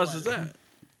bad What that causes was.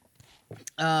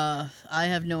 that? I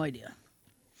have no idea.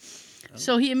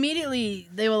 So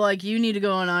they were like, you need to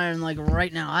go on iron like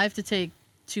right now. I have to take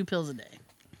 2 pills a day.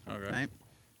 Okay. Right.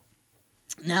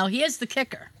 Now here's the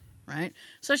kicker, right?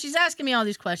 So she's asking me all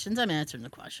these questions. I'm answering the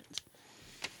questions.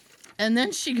 And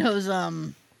then she goes,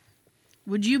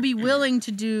 would you be willing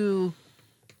to do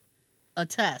a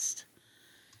test?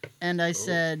 And I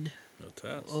said, No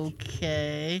test.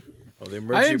 okay. Oh, the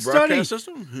emergency didn't broadcast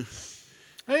study. system?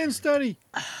 I didn't study.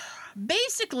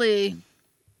 Basically,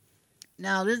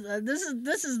 now this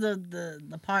is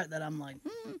the part that I'm like,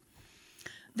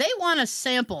 they want a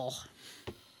sample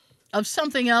of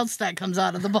something else that comes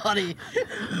out of the body.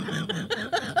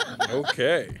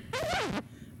 Okay.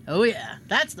 Oh yeah,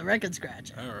 that's the record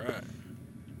scratch. All right.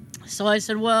 So I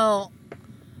said, well,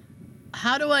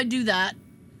 how do I do that?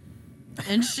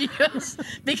 And she goes,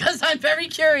 because I'm very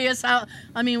curious how,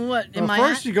 what, in Well, my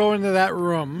first hat? you go into that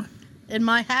room. In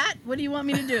my hat? What do you want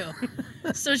me to do?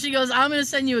 So she goes, I'm going to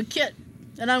send you a kit.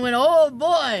 And I went, oh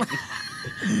boy.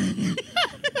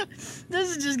 This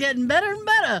is just getting better and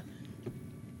better.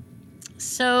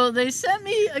 So they sent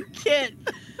me a kit.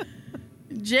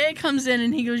 Jay comes in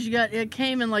and he goes, it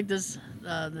came in like this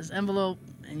envelope,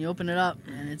 and you open it up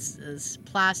and it's this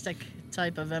plastic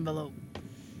type of envelope.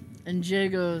 And Jay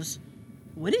goes,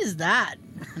 what is that?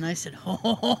 And I said,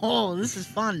 oh, this is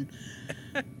fun.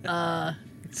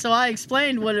 So I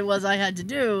explained what it was I had to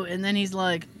do, and then he's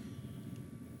like,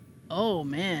 oh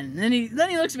man. And then he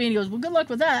looks at me and he goes, well, good luck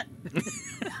with that.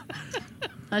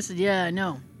 I said, yeah, I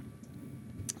know.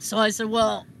 So I said,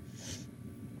 well,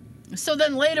 so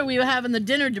then later we were having the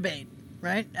dinner debate,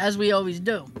 right? As we always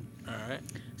do. All right.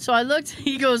 So I looked,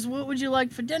 he goes, what would you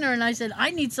like for dinner? And I said,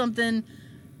 I need something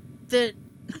that,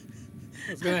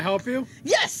 It's gonna help you.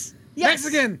 yes.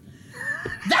 Mexican.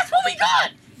 That's what we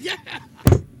got. Yeah.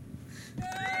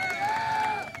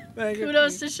 Thank you.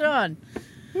 Kudos to Sean.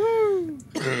 Woo.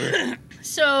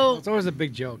 So, It's always a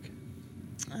big joke.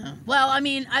 well, I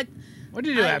mean, What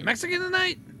did you do? Have Mexican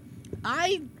tonight?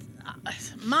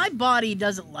 my body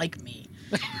doesn't like me.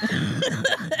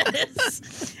 it's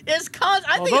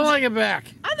Don't like it back.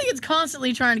 I think it's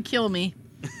constantly trying to kill me.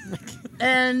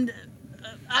 And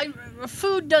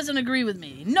food doesn't agree with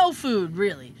me. No food,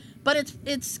 really. But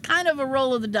it's kind of a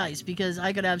roll of the dice because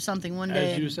I could have something one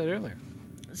day. As you said earlier.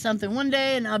 Something one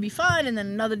day and I'll be fine, and then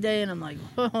another day and I'm like,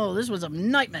 oh, this was a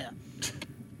nightmare.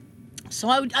 So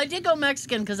I did go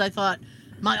Mexican because I thought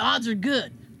my odds are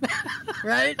good,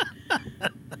 right?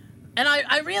 And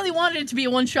I really wanted it to be a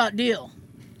one-shot deal,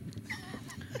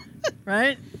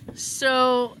 right?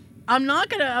 So I'm not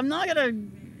gonna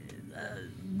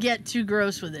get too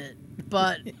gross with it,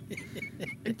 but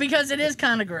because it is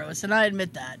kind of gross, and I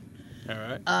admit that. All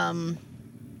right.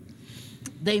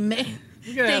 They may.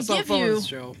 You gotta have some fun with this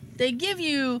show. They give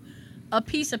you a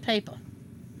piece of paper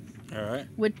All right.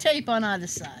 with tape on either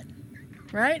side,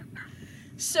 right?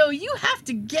 So you have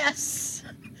to guess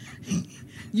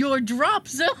your drop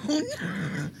zone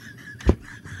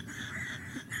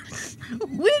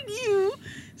when you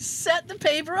set the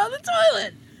paper on the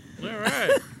toilet. All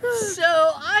right. So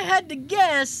I had to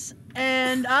guess,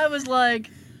 and I was like,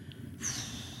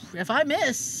 if I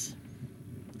miss,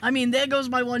 I mean, there goes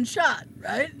my one shot,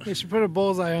 right? They should put a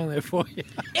bullseye on there for you.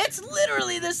 It's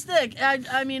literally this thick.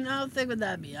 I mean, how thick would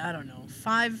that be? I don't know.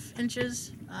 5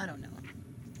 inches? I don't know.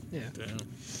 Yeah. Damn.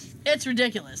 It's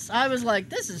ridiculous. I was like,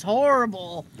 this is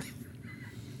horrible.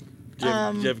 Do you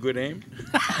have good aim?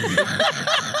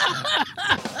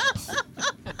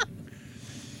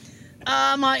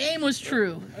 My aim was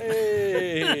true.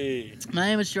 Hey. My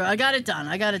aim was true. I got it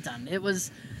done. It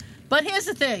was... But here's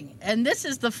the thing, and this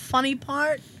is the funny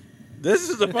part. This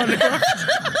is the funny part.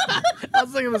 I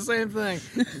was thinking the same thing.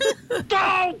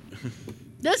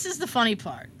 This is the funny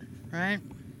part, right?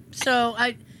 So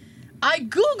I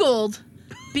Googled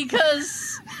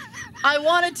because I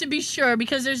wanted to be sure,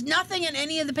 because there's nothing in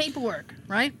any of the paperwork,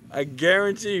 right? I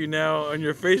guarantee you now on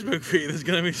your Facebook feed there's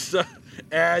gonna be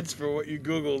ads for what you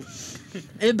Googled.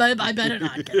 I better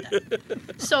not get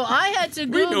that. So I had to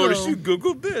We noticed you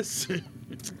Google. Googled this.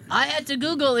 I had to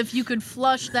Google if you could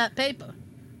flush that paper.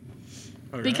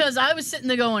 Okay. Because I was sitting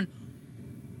there going,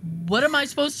 what am I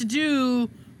supposed to do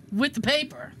with the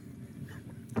paper?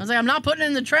 I was like, I'm not putting it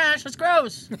in the trash. That's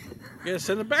gross. You gotta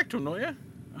send it back to them, don't you?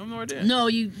 I have no idea. No,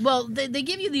 they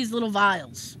give you these little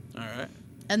vials. All right.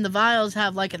 And the vials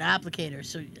have like an applicator.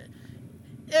 So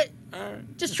All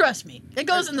right. just trust me. It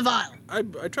goes in the vial. I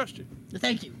trust you.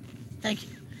 Thank you.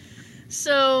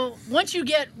 So once you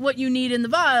get what you need in the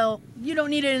vial, you don't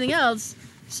need anything else.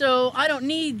 So I don't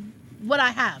need what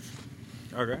I have.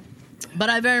 Okay. But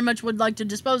I very much would like to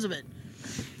dispose of it.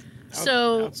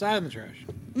 So Outside in the trash.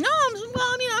 no, I'm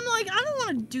like, I don't want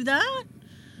to do that.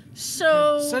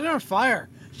 So Set it on fire.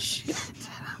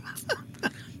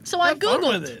 so I Have fun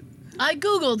Googled. with it. I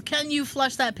Googled, can you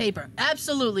flush that paper?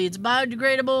 Absolutely. It's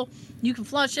biodegradable. You can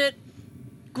flush it.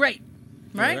 Great.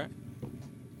 Right? Okay.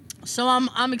 So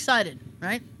I'm excited,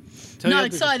 right? Till you Not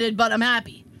have to- excited, but I'm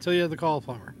happy. Till you have to call a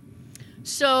plumber.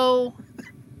 So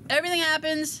everything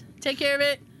happens, take care of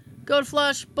it, go to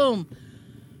flush, boom.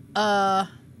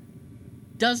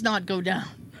 Does not go down.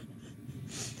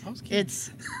 I was kidding.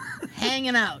 It's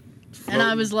hanging out. And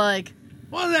I was like,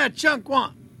 What does that chunk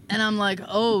want? and I'm like,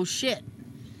 oh shit.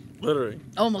 Literally.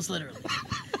 Almost literally.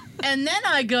 And then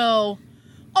I go,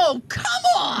 oh, come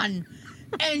on.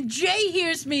 And Jay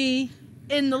hears me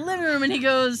in the living room and he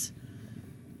goes,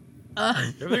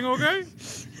 Everything okay?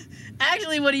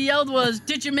 actually what he yelled was,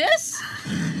 did you miss?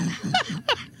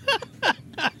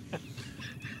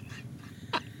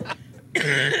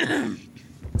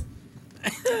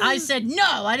 I said, no,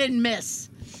 I didn't miss.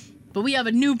 But we have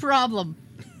a new problem.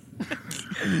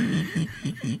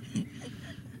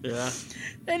 Yeah.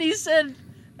 And he said,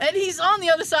 and he's on the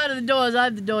other side of the door as I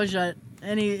have the door shut.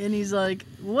 And he's like,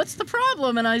 what's the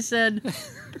problem? And I said,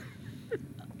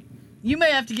 you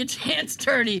may have to get your hands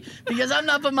dirty because I'm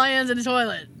not putting my hands in the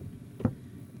toilet.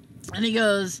 And he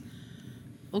goes,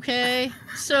 okay.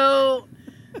 So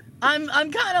I'm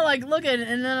kind of like looking,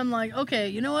 and then I'm like, okay,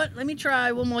 you know what? Let me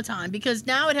try one more time because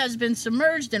now it has been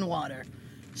submerged in water,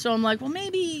 So I'm like, well,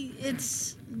 maybe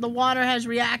it's the water has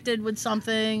reacted with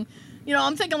something. You know,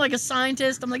 I'm thinking like a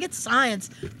scientist. I'm like, it's science.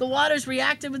 The water's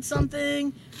reacted with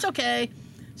something. It's okay.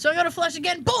 So I go to flush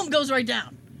again. Boom, goes right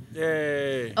down.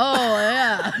 Yay. Oh,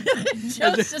 yeah.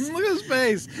 Joe's just, Look at his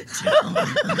face.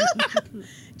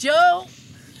 Joe,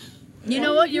 you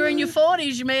know what? You're in your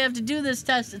 40s. You may have to do this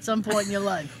test at some point in your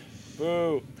life.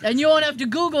 Boo. And you won't have to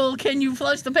Google, can you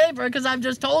flush the paper? Because I've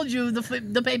just told you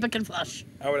the paper can flush.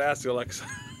 I would ask Alexa.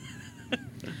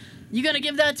 You gonna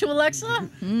give that to Alexa?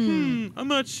 I'm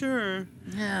not sure.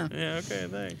 Yeah. Yeah, okay,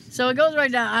 thanks. So it goes right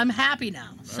down. I'm happy now.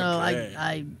 So Okay.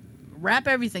 I wrap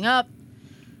everything up.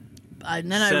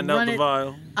 And then Send I out run the it.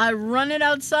 vial. I run it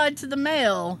outside to the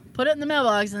mail, put it in the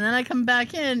mailbox, and then I come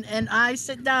back in and I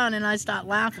sit down and I start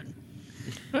laughing.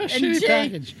 What a shitty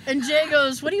package. And Jay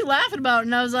goes, "What are you laughing about?"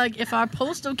 And I was like, "If our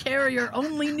postal carrier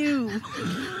only knew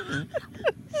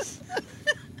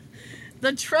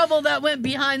the trouble that went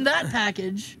behind that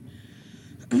package,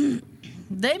 they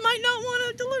might not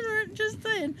want to deliver it." Just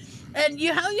saying. And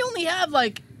you only have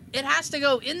like, it has to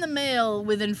go in the mail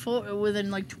within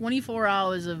like 24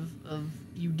 hours of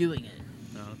you doing it.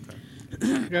 No, okay.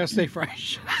 You gotta stay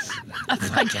fresh.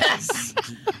 I guess.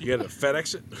 You gotta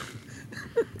FedEx it.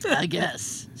 I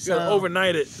guess. You gotta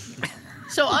overnight it.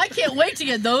 So I can't wait to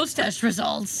get those test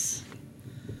results.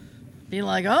 Be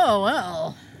like, oh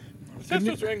well. Test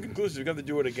results are inconclusive. You have to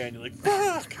do it again. You're like,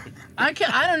 fuck. I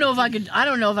don't know if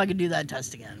I could do that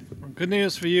test again. Good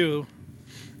news for you.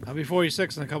 I'll be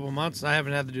 46 in a couple of months. I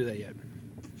haven't had to do that yet.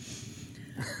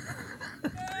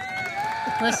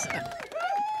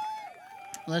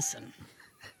 Listen.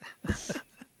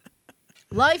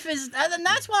 Life is, and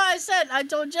that's why I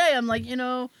told Jay, I'm like,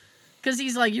 because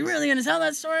he's like, you really gonna tell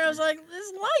that story? I was like, this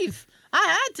is life. I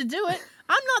had to do it.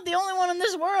 I'm not the only one in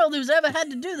this world who's ever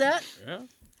had to do that. Yeah.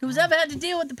 Who's ever had to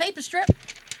deal with the paper strip.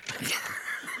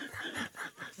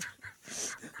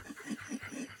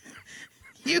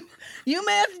 You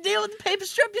may have to deal with the paper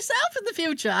strip yourself in the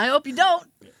future. I hope you don't,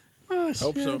 Hope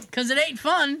so. because it ain't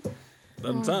fun.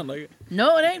 Doesn't sound like it.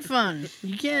 No, it ain't fun.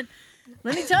 You can't.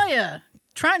 Let me tell you,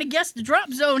 trying to guess the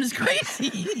drop zone is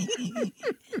crazy.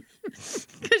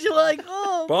 Because you're like,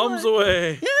 oh, Bombs boy.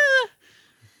 away.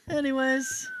 Yeah.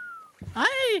 Anyways, All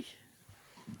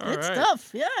it's right. tough.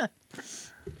 Yeah.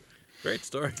 Great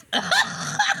story.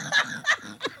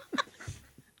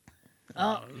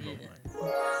 Oh,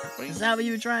 is that what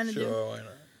you were trying to do? Sure, why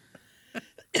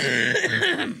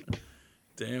not?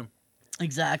 Damn.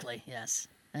 Exactly. Yes.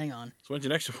 Hang on. So when's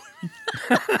your next appointment?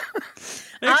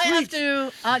 I have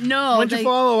to. No. When'd you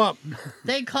follow up?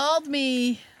 They called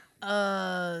me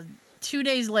 2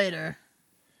 days later,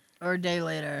 or a day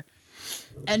later,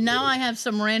 and now I have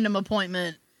some random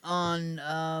appointment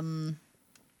on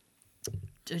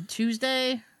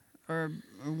Tuesday or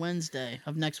Wednesday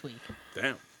of next week.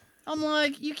 Damn. I'm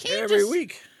like, you can't Every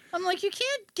week. I'm like, you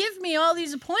can't give me all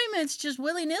these appointments just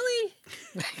willy-nilly.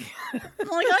 I'm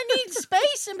like, I need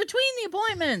space in between the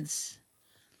appointments.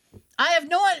 I have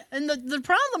no idea. And the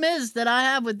problem is that I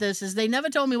have with this is they never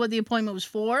told me what the appointment was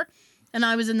for, and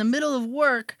I was in the middle of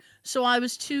work, so I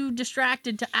was too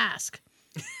distracted to ask.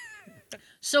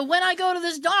 So when I go to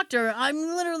this doctor, I'm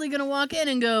literally going to walk in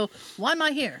and go, why am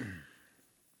I here?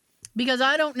 Because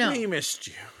I don't know. We missed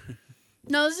you.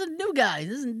 No, this is a new guy.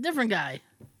 This is a different guy.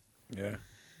 Yeah.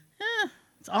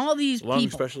 It's all these Lung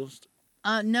people. specialist.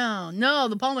 No,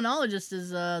 the pulmonologist is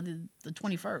the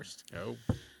 21st. Oh.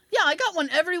 Yeah, I got one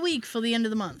every week for the end of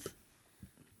the month,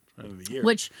 End of the year.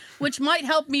 which might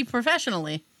help me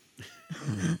professionally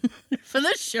for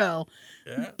this show,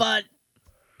 Yeah. but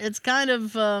it's kind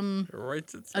of It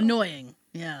writes itself. annoying.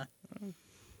 Yeah.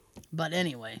 But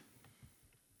anyway.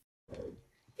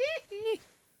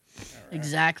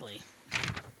 Exactly.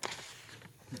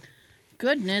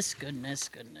 Goodness.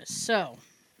 So,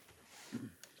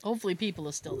 hopefully people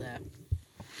are still there.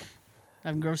 I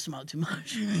haven't grossed them out too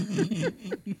much.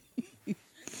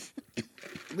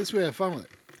 At least we have fun with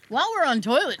it. While we're on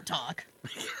toilet talk,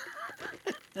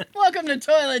 welcome to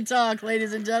Toilet Talk,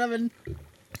 ladies and gentlemen.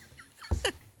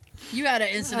 You had an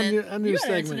incident. A new you had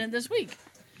an segment. incident this week.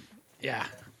 Yeah.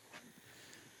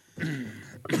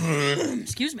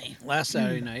 Excuse me. Last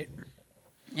Saturday night,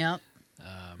 Yeah.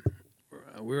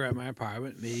 we were at my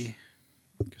apartment, me,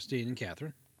 Christine, and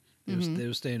Catherine. They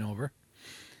were staying over.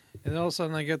 And all of a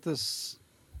sudden, I get this.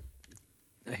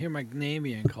 I hear my name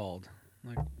being called.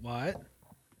 I'm like, what?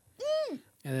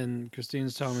 And then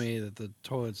Christine's telling me that the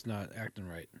toilet's not acting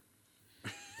right.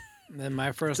 And then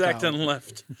my first It's acting thought,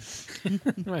 left.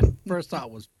 my first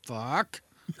thought was, fuck.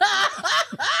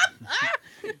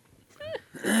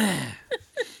 And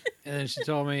then she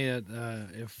told me that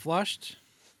it flushed,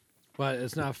 but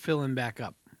it's not filling back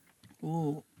up,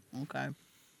 Ooh, okay.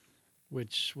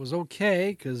 which was okay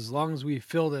because as long as we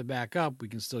filled it back up, we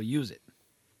can still use it.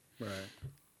 Right.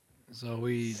 So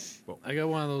Well- I got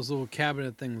one of those little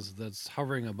cabinet things that's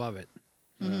hovering above it.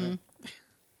 Mm-hmm.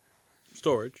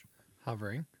 Storage.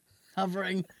 Hovering.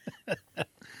 Hovering.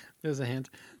 There's a hint.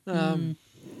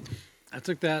 I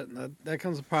took that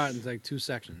comes apart in like 2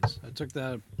 sections. I took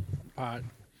that apart,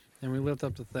 and we lift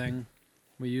up the thing.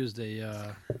 We used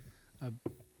a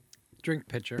drink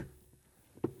pitcher,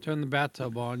 turned the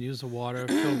bathtub on, used the water,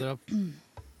 filled it up,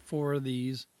 4 of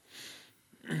these.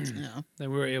 Yeah.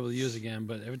 Then we were able to use it again.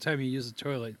 But every time you use the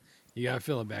toilet, you gotta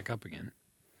fill it back up again.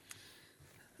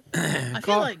 I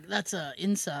feel like that's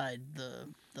inside the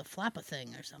flapper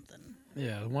thing or something.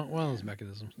 Yeah, one of those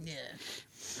mechanisms. Yeah.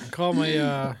 I called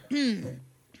my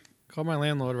called my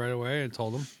landlord right away and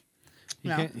told him.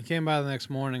 He came by the next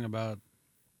morning about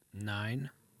 9.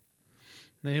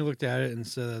 Then he looked at it and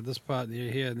said that this part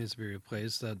here needs to be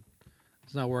replaced. That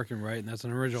it's not working right, and that's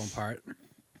an original part.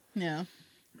 Yeah.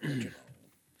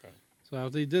 So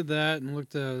after he did that and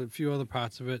looked at a few other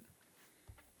parts of it,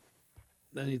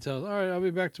 then he tells, "All right, I'll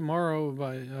be back tomorrow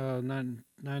by 10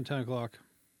 o'clock."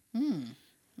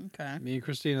 Okay. Me and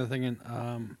Christina thinking,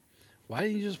 why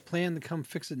didn't you just plan to come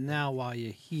fix it now while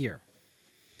you're here?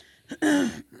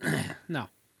 No,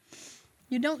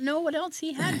 You don't know what else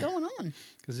he had going on.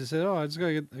 because he said, "Oh, I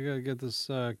gotta get this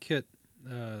kit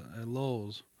at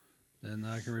Lowe's, and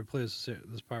I can replace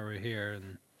this part right here,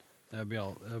 and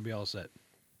that'll be all set."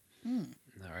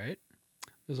 All right.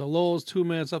 There's a Lowe's 2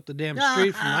 minutes up the damn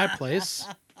street from my place.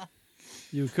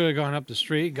 You could have gone up the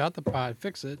street, got the part,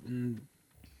 fix it, and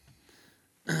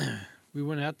we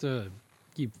wouldn't have to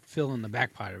keep filling the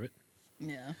back part of it.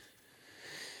 Yeah.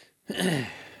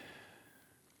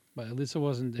 But at least it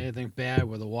wasn't anything bad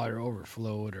where the water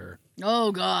overflowed or.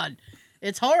 Oh God,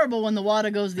 it's horrible when the water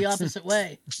goes the opposite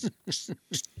way.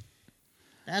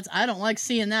 I don't like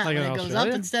seeing that Like when in it goes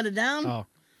Australia? up instead of down. Oh,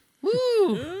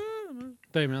 Woo!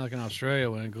 they meant like in Australia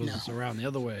when it goes No. around the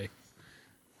other way,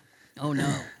 Oh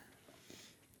no.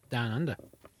 down under.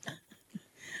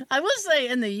 I will say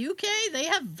in the UK they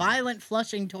have violent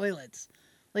flushing toilets.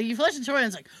 Like you flush the toilet and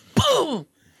it's like boom,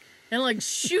 and like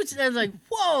shoots and it's like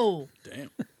whoa,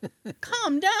 Damn.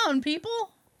 calm down,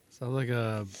 people. Sounds like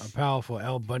a powerful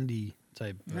Al Bundy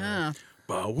type. Yeah.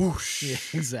 Bawoosh. Yeah,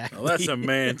 exactly. Now that's a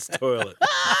man's toilet.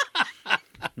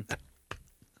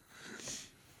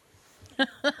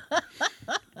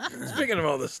 Speaking of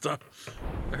all this stuff,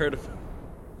 I heard a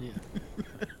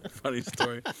funny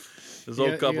story. This You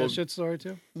old got couple, a shit story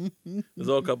too. this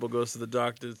old couple goes to the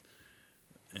doctor's,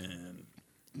 and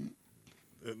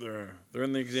they're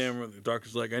in the exam room. The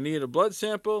doctor's like, "I need a blood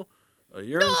sample, a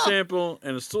urine sample,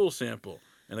 and a stool sample."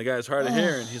 And the guy's hard of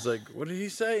hearing. He's like, "What did he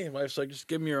say?" And wife's like, "Just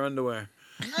give me your underwear."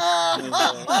 And he's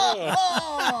like,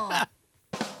 "Oh,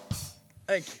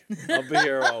 thank you. I'll be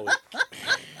here all week."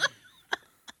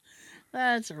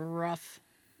 That's rough.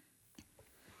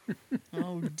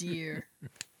 Oh dear.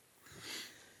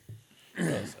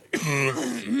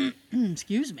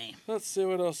 Excuse me. Let's see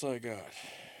what else I got.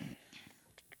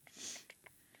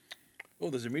 Oh,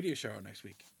 there's a media shower next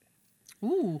week.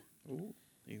 Ooh. Ooh,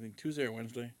 you think Tuesday or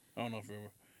Wednesday? I don't know if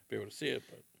we'll be able to see it,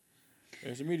 but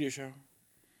there's a media shower.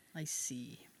 I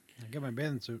see. I got my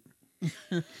bathing suit.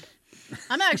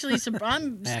 I'm actually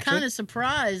I'm Actually? kind of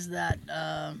surprised that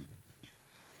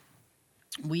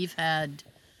we've had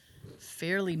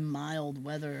fairly mild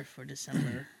weather for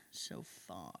December so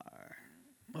far.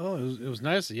 Well, it was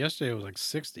nice. Yesterday it was like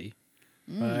 60.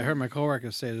 But I heard my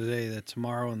coworker say today that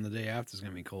tomorrow and the day after is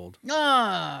gonna be cold.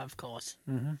 Ah, of course.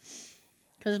 Mm-hmm.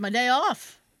 Because it's my day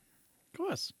off. Of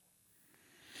course.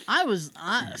 I was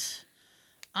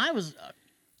a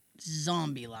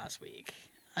zombie last week.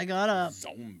 I got up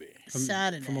Zombie.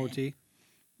 Saturday. From OT.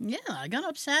 Yeah, I got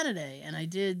up Saturday and I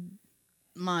did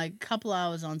my couple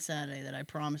hours on Saturday that I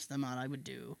promised them I would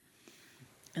do.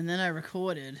 And then I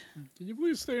recorded. Can you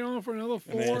please stay on for another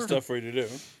 4? And they had stuff for you to do.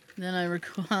 Then I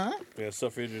Huh? They had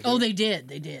stuff for you to do. Oh, they did.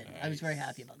 They did. I was very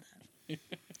happy about that.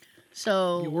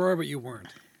 So, You were, but you weren't.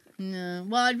 no,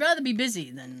 well, I'd rather be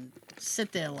busy than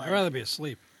sit there like. I'd rather be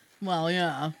asleep. Well,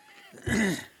 yeah.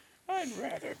 I'd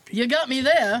rather be. You got me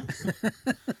there.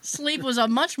 Sleep was a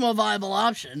much more viable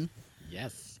option.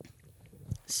 Yes.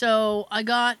 So I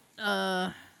got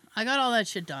all that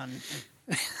shit done,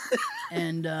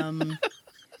 and then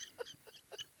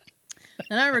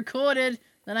I recorded.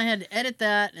 Then I had to edit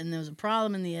that, and there was a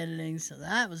problem in the editing, so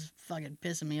that was fucking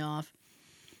pissing me off.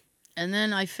 And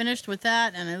then I finished with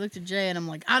that, and I looked at Jay, and I'm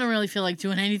like, I don't really feel like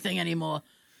doing anything anymore.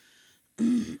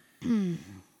 And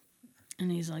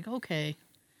he's like, okay.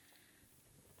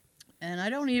 And I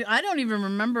don't even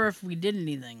remember if we did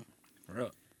anything. Really?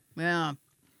 Yeah.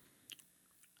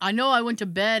 I know I went to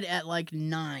bed at like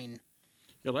 9.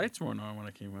 Your lights weren't on when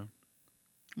I came in.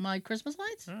 My Christmas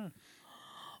lights? Yeah.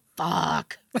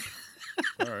 Fuck.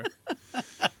 All right.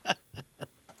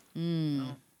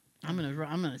 I'm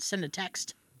gonna send a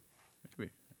text.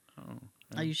 Maybe. Oh,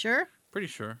 Are you sure? pretty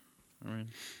sure. I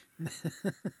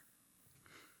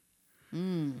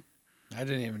mean, I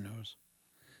didn't even notice.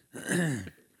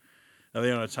 are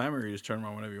they on a timer or you just turn them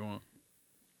on whenever you want?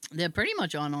 They're pretty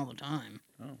much on all the time.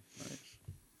 Oh, nice.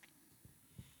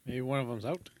 Maybe one of them's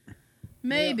out.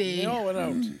 Maybe. They all went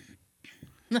out.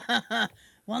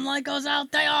 One light goes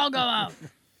out, they all go out.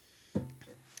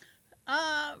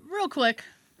 Real quick,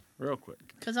 Real quick.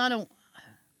 because I don't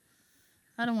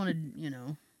want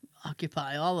to,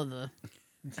 occupy all of the.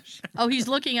 Oh, he's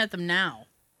looking at them now.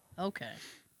 Okay.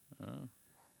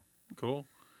 Cool.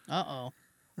 Uh-oh.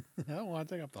 I don't want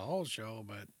to take up the whole show,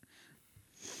 but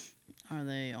Are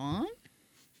they on?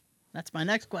 That's my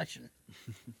next question.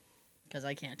 Because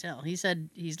I can't tell. He said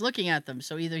he's looking at them,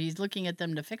 so either he's looking at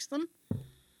them to fix them.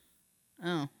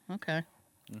 Oh, okay.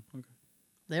 Okay.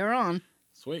 They're on.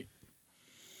 Sweet.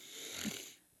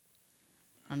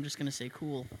 I'm just going to say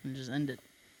cool and just end it.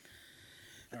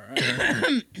 All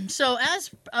right. So, as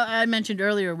I mentioned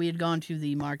earlier, we had gone to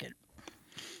the market.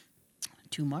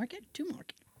 To market?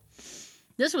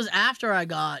 This was after I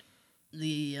got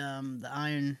the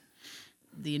iron,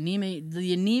 the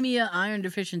anemia iron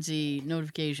deficiency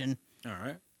notification. All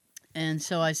right. And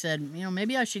so I said,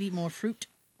 maybe I should eat more fruit.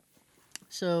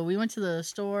 So we went to the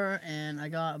store and I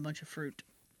got a bunch of fruit.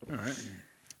 All right.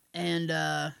 And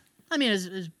I mean, it's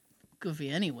good for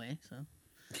you anyway. So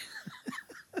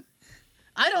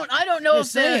I don't know they if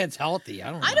say it's healthy.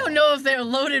 I don't know if they're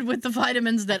loaded with the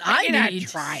vitamins that I need.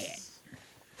 Try it.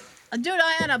 Dude,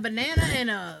 I had a banana and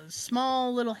a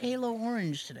small little halo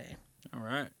orange today. All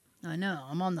right. I know.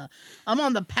 I'm on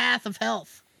the path of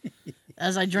health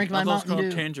as I drink my Are those Mountain called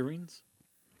Dew. tangerines?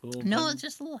 No, it's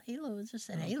just a little halo. It just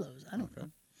said halos. I don't know.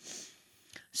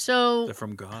 So, They're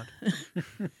from God.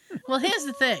 well, here's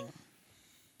the thing.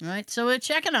 All right, so we're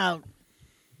checking out,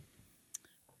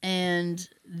 and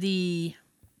the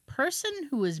person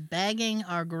who was bagging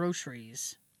our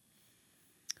groceries,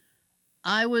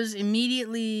 I was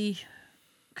immediately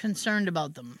concerned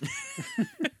about them.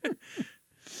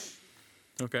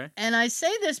 Okay. And I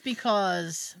say this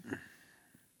because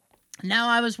now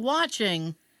I was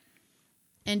watching,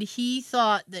 and he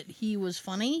thought that he was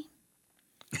funny,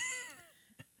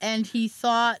 and he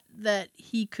thought that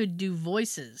he could do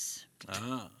voices.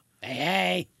 Ah.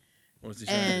 Hey. What was he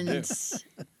trying to And do?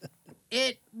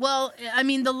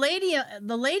 the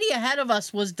lady ahead of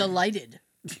us was delighted.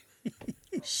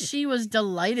 She was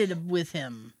delighted with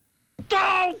him.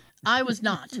 Go! I was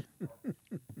not.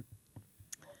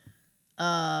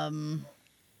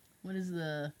 What is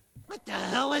the... What the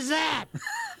hell is that?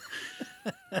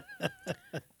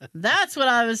 That's what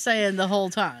I was saying the whole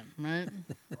time, right?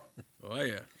 Oh,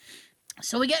 yeah.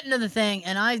 So we get into the thing,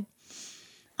 and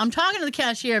I'm talking to the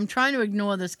cashier. I'm trying to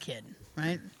ignore this kid,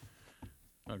 right?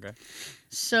 Okay.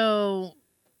 So,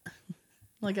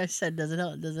 like I said, does it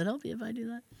help you if I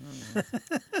do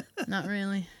that? Not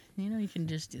really. You can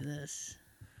just do this.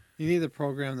 You need to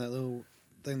program that little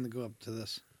thing to go up to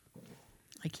this.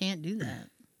 I can't do that.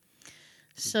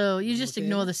 So you just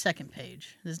ignore the second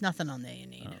page. There's nothing on there you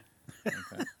need.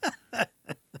 Okay.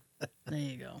 There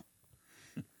you go.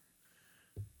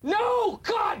 No!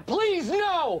 God, please,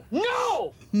 no!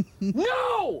 No!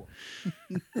 No!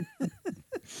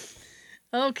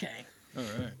 Okay. All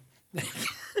right.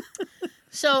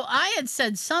 So I had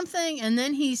said something, and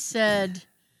then he said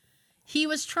he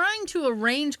was trying to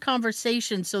arrange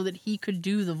conversation so that he could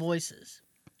do the voices.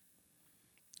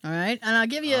 All right, and I'll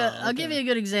give you a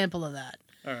good example of that.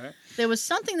 All right. There was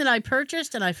something that I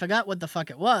purchased, and I forgot what the fuck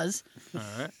it was. All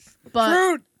right. But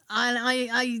Fruit!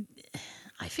 I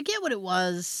forget what it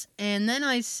was, and then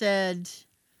I said,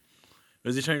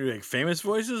 Was he trying to do like famous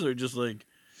voices or just like?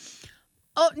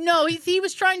 "Oh no, he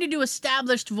was trying to do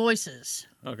established voices."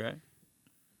 Okay.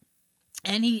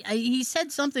 And he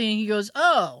said something, and he goes,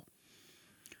 "Oh,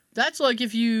 that's like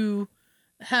if you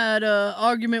had an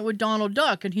argument with Donald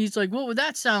Duck." And he's like, "What would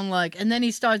that sound like?" And then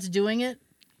he starts doing it.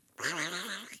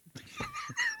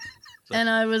 And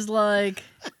I was like,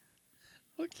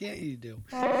 What can't you do?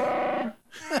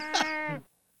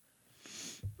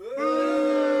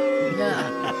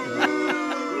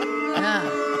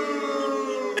 yeah.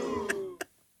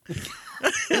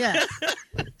 Yeah.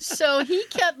 So he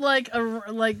kept like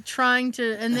trying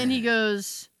to, and then he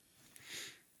goes,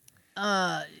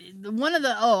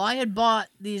 I had bought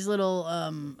these little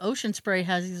Ocean Spray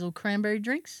has these little cranberry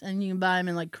drinks, and you can buy them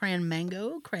in like cran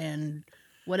mango, cran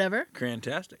whatever.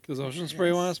 Fantastic. Does Ocean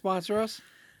Spray want to sponsor us?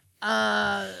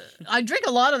 I drink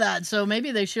a lot of that, so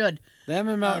maybe they should. Them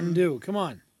and Mountain Dew. Come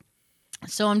on.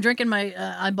 So I'm drinking my.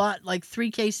 I bought like 3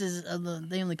 cases of the.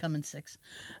 They only come in 6.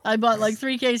 I bought like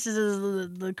 3 cases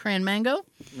of the cran mango.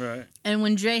 Right. And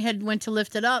when Jay went to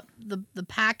lift it up, the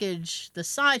package, the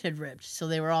side had ripped, so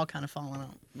they were all kind of falling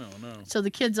out. No. So the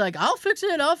kid's like, "I'll fix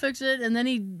it," and then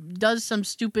he does some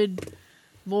stupid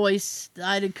voice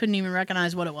I couldn't even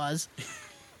recognize what it was.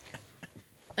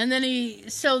 And then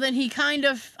he kind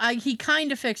of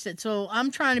fixed it. So I'm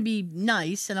trying to be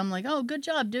nice, and I'm like, "Oh, good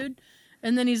job, dude."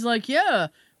 And then he's like, "Yeah,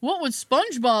 what would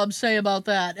SpongeBob say about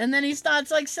that?" And then he starts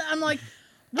like, I'm like,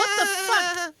 "What the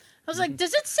fuck?" I was like,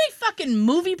 "Does it say fucking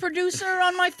movie producer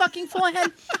on my fucking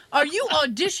forehead? Are you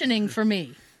auditioning for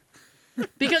me?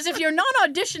 Because if you're not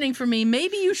auditioning for me,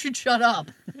 maybe you should shut up.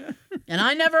 And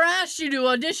I never asked you to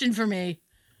audition for me."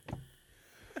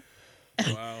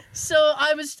 Wow. So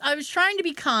I was trying to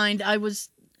be kind. I was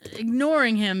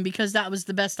ignoring him because that was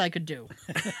the best I could do.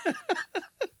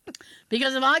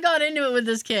 Because if I got into it with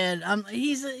this kid,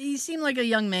 he seemed like a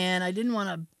young man. I didn't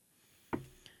want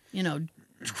to,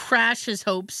 crash his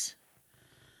hopes.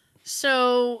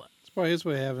 So It's probably his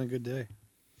way of having a good day.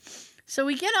 So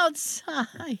we get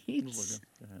outside.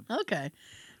 Okay.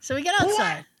 So we get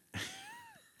outside.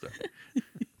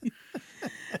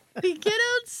 We get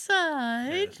outside.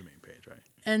 Yeah, that's the main page, right?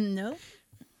 And no,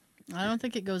 I don't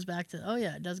think it goes back to. Oh,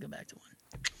 yeah, it does go back to 1.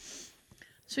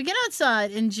 So we get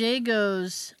outside, and Jay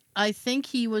goes, I think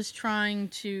he was trying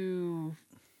to,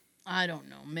 I don't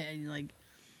know, like,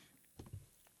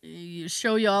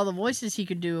 show you all the voices he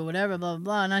could do or whatever, blah, blah,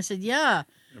 blah. And I said, yeah.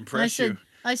 Impress you.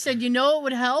 I said, you know what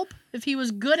would help? If he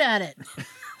was good at it.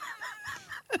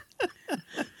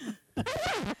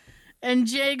 And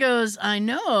Jay goes, I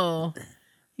know.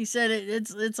 He said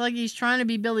it's like he's trying to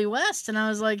be Billy West, and I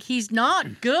was like, he's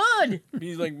not good.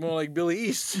 He's like more like Billy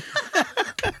East.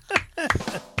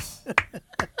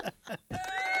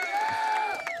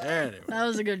 Anyway. That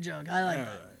was a good joke. I like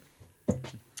that.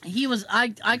 He was. I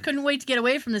couldn't wait to get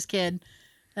away from this kid,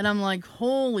 and I'm like,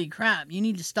 holy crap, you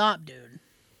need to stop, dude,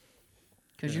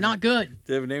 because you're not good. Did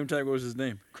they have a name tag? What was his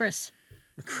name? Chris.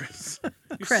 Chris. You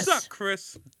Chris. suck,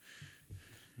 Chris.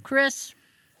 Chris.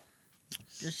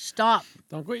 Just stop.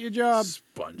 Don't quit your job.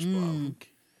 SpongeBob.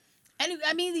 And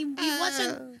I mean,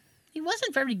 he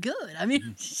wasn't very good. I mean,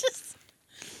 it's just.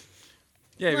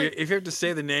 Yeah, like, if you have to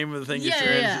say the name of the thing,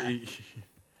 Yeah.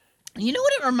 You know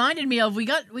what it reminded me of? We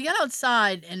got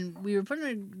outside and we were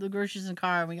putting the groceries in the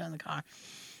car, and we got in the car,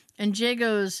 and Jay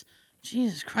goes,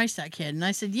 "Jesus Christ, that kid!" And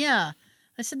I said, "Yeah."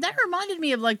 I said that reminded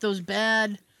me of like those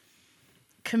bad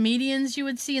comedians you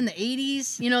would see in the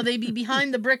 80s. You know, they'd be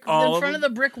behind the brick, in front of the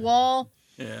brick wall.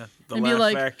 Yeah, the and Laugh be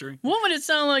like, Factory. What would it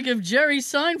sound like if Jerry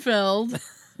Seinfeld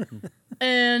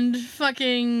and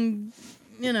fucking,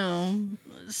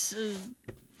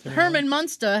 Herman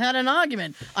Munster had an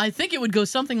argument? I think it would go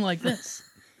something like this.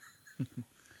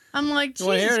 I'm like,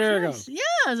 Jesus here it Christ. goes.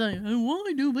 Yeah, I was like,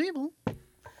 why do people?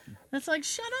 It's like,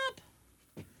 shut up.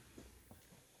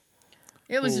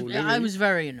 It was. Oh, I was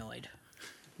very annoyed.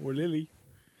 Or Lily.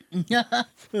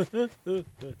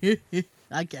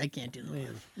 I can't do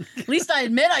that. At least I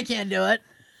admit I can't do it.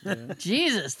 Yeah.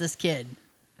 Jesus, this kid.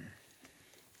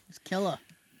 It's killer.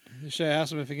 You should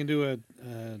ask him if he can do a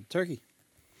turkey.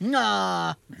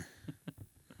 Nah.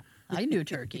 I can do a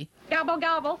turkey. Gobble,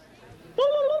 gobble.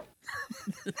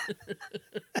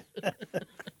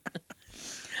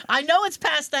 I know it's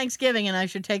past Thanksgiving and I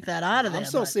should take that out of there. I'm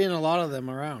still but, seeing a lot of them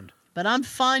around. but I'm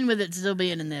fine with it still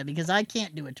being in there because I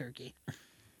can't do a turkey.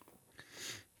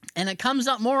 And it comes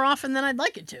up more often than I'd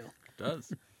like it to. It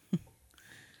does.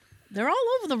 They're all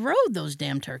over the road, those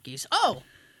damn turkeys. Oh.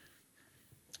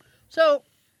 So.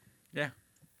 Yeah.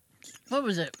 What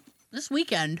was it? This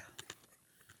weekend,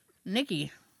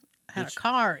 Nikki had a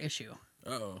car issue.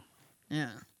 Uh-oh.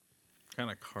 Yeah.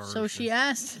 Kind of car. So she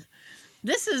asked,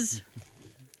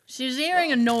 she was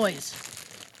hearing a noise.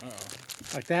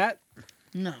 Uh-oh. Like that?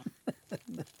 No.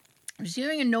 She was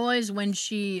hearing a noise when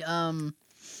she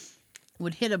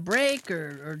would hit a brake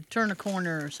or turn a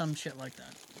corner or some shit like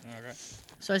that. Okay.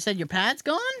 So I said, your pad's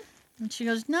gone? And she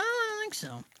goes, no, I don't think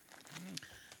so.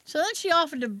 So then she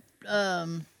offered to,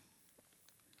 oh,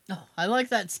 I like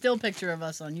that still picture of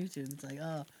us on YouTube. It's like,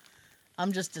 oh,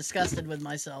 I'm just disgusted with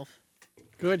myself.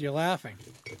 Good, you're laughing.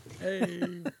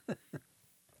 Hey.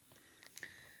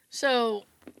 So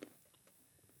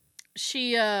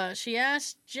she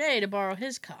asked Jay to borrow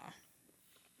his car,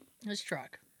 his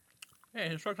truck. Hey,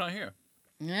 his truck's not here.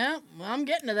 Yeah, well, I'm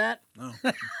getting to that. No.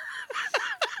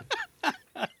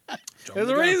 There's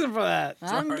a reason for that.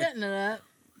 I'm getting to that.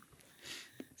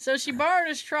 So she borrowed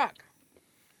his truck.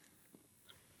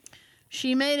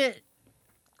 She made it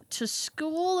to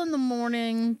school in the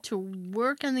morning, to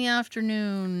work in the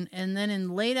afternoon, and then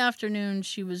in late afternoon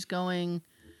she was going,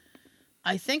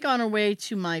 I think, on her way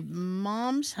to my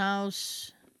mom's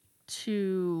house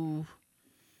to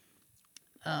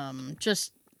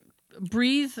just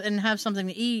breathe and have something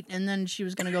to eat, and then she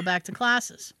was going to go back to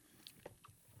classes.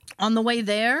 On the way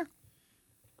there,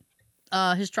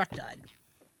 his truck died.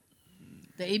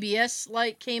 The ABS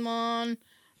light came on,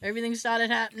 everything started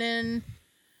happening,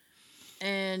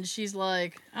 and she's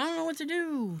like, I don't know what to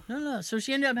do. No. So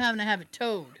she ended up having to have it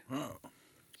towed. Oh.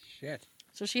 Shit.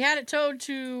 So she had it towed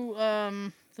to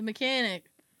the mechanic,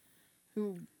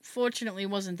 who fortunately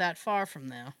wasn't that far from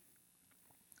there.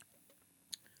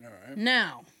 All right.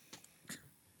 Now,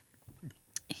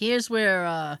 here's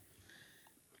where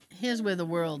the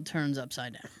world turns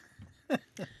upside down.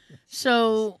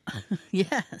 So,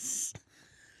 yes.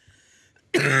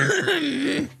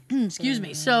 Excuse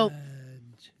me. So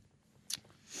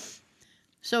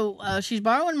she's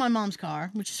borrowing my mom's car,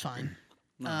 which is fine.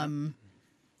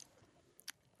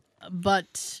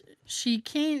 But she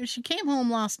came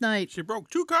home last night. She broke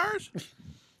 2 cars?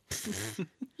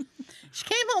 She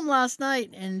came home last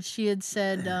night and she had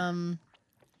said,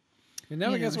 You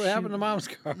never guess what happened to Mom's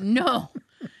car. no.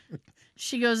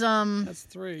 She goes, That's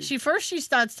 3. She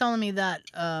starts telling me that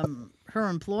her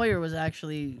employer was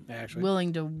actually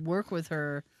willing to work with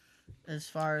her as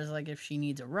far as like if she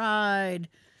needs a ride,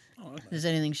 if there's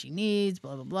anything she needs,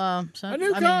 blah blah blah. So A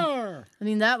new car. I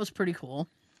mean that was pretty cool.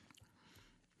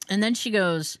 And then she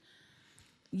goes,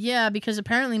 yeah, because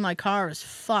apparently my car is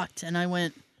fucked. And I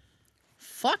went,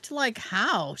 fucked like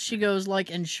how? She goes, like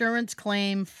insurance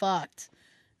claim fucked.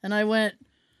 And I went,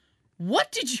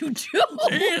 what did you do?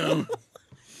 Damn.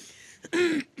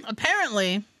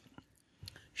 Apparently,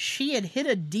 she had hit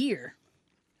a deer.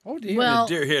 Oh dear. Well,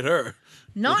 The deer hit her.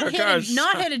 Not Her hit car's- a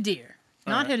deer.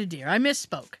 Not hit a deer. I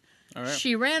misspoke. All right.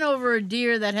 She ran over a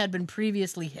deer that had been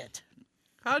previously hit.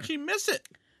 How'd she miss it?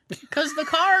 Because the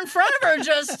car in front of her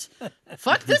just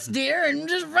fucked this deer and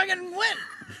just fucking went.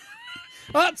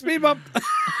 Hot speed bump.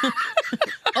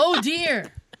 Oh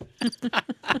dear.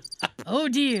 Oh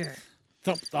dear.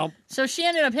 Thump thump. So she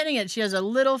ended up hitting it. She has a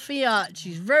little Fiat.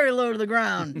 She's very low to the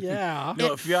ground. Yeah. You know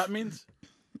what Fiat means?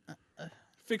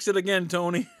 Fix it again,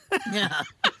 Tony. Yeah.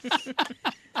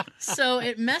 So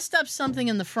it messed up something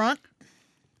in the front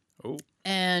Oh.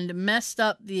 and messed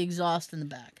up the exhaust in the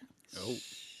back. Oh.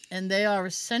 And they are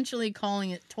essentially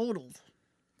calling it totaled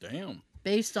Damn.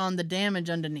 based on the damage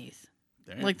underneath.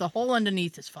 Damn. Like the whole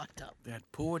underneath is fucked up. That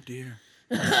poor deer.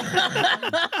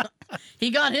 He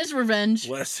got his revenge.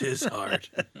 Bless his heart.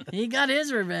 He got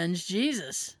his revenge.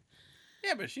 Jesus.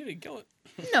 Yeah, but she didn't kill it.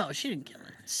 No, she didn't kill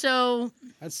it. So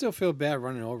I'd still feel bad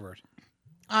running over it.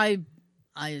 I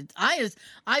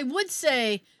would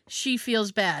say she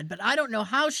feels bad, but I don't know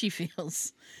how she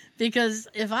feels. Because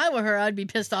if I were her, I'd be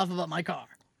pissed off about my car.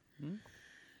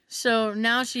 So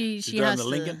now she You has driving the to...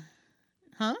 Lincoln?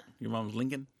 Huh? Your mom's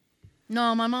Lincoln?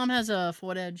 No, my mom has a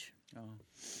Ford Edge. Oh.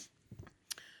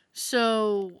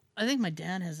 So I think my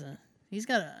dad has a. He's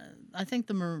got a. I think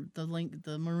the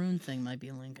maroon thing might be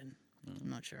a Lincoln. I'm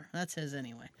not sure. That's his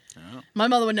anyway. Oh. My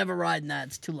mother would never ride in that.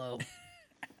 It's too low.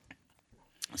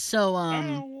 So I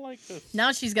don't like this.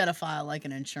 now she's got to file like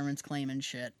an insurance claim and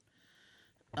shit.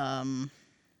 And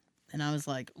I was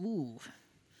like, ooh,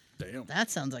 Damn. that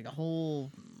sounds like a whole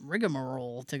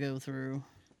rigmarole to go through.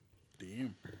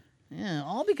 Damn. Yeah,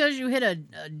 all because you hit a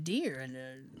deer and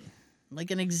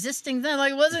like an existing thing.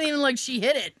 Like it wasn't even like she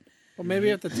hit it. Well, maybe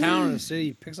if the town or the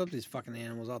city picks up these fucking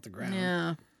animals off the ground,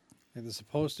 Yeah, like they're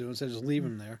supposed to, instead of just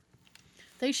leaving them there.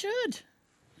 they should.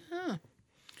 Huh.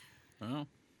 Well,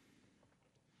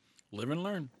 live and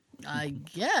learn. I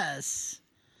guess.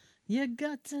 You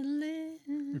got to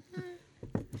live.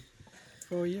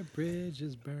 Before your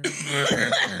bridges burn.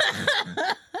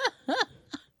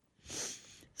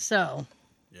 So,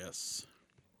 Yes.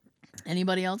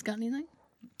 anybody else got anything?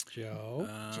 Joe.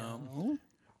 Joe?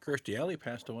 Kirstie Alley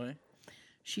passed away.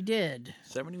 She did.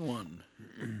 71.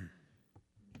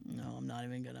 No, I'm not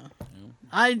even gonna. No.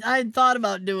 I thought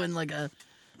about doing like a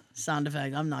sound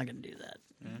effect. I'm not gonna do that.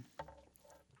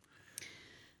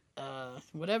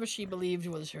 Whatever she believed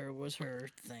was her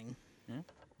thing. Yeah.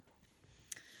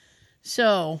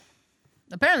 So,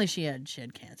 apparently she had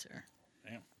cancer.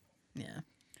 Damn. Yeah.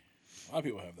 A lot of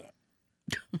people have that.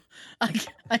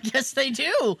 I guess they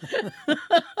do. No,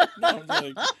 I'm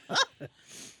like,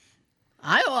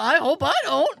 I hope I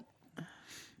don't.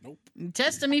 Nope. You're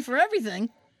testing me for everything.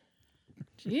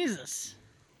 Jesus.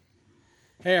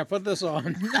 Here, put this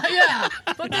on. Yeah,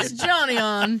 put this Johnny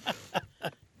on.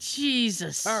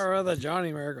 Jesus. Power of the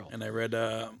Johnny Miracle. And I read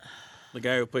the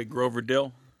guy who played Grover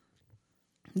Dill.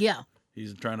 Yeah.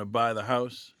 He's trying to buy the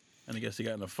house, and I guess he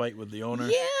got in a fight with the owner.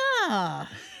 Yeah.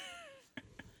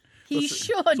 He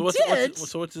sure did.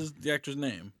 So what's the actor's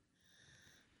name?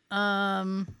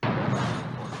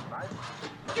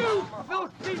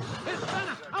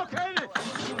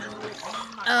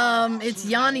 It's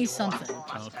Yanni something.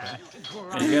 Okay.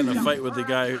 And he got in a fight with the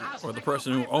guy or the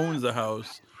person who owns the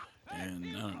house, and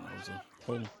I don't know. It was a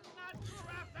whole.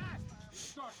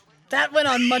 That went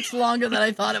on much longer than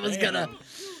I thought it was gonna.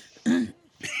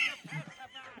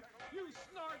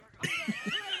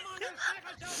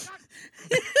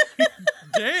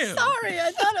 Damn. Sorry,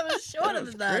 I thought it was shorter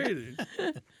than that. Crazy.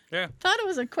 Yeah. Thought it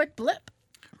was a quick blip.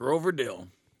 Grover Dill.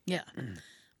 Yeah.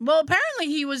 Well, apparently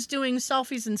he was doing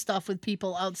selfies and stuff with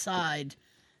people outside,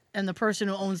 and the person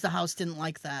who owns the house didn't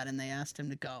like that, and they asked him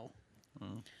to go.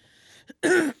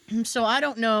 So I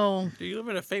don't know. Do you live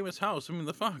in a famous house? I mean,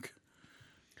 the fuck.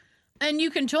 And you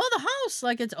can tour the house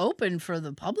like it's open for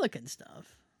the public and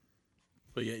stuff.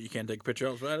 But yet you can't take a picture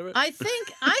outside of it? I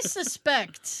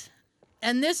suspect,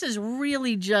 and this is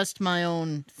really just my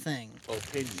own thing,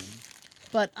 Opinion.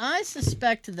 but I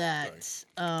suspect that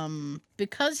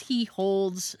because he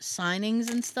holds signings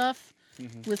and stuff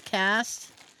with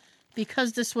cast,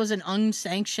 because this was an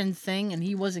unsanctioned thing and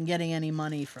he wasn't getting any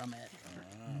money from it.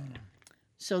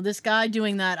 So this guy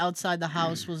doing that outside the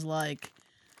house was like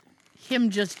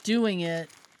him just doing it,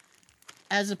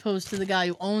 as opposed to the guy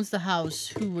who owns the house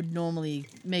who would normally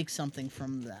make something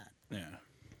from that. Yeah.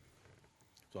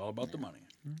 It's all about the money.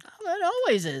 Oh, that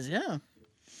always is, yeah.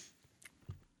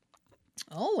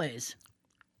 Always.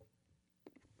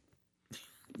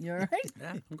 You all right?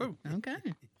 Yeah, I'm good. Okay.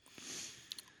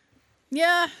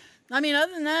 Yeah. I mean,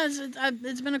 other than that,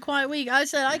 it's been a quiet week. I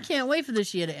said I can't wait for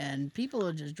this year to end. People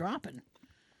are just dropping.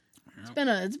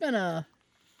 It's been a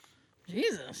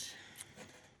Jesus.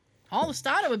 All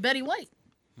started with Betty White.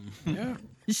 Yeah.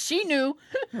 She knew.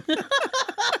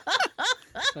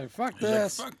 So fuck He's like,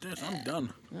 this. fuck this, I'm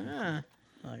done. Yeah.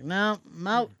 Like, no, I'm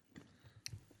out.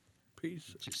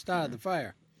 Peace. She started the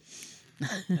fire.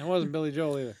 And it wasn't Billy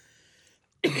Joel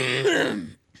either.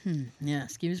 Yeah,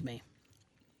 excuse me.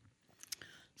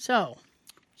 So,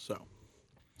 What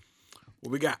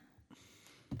we got?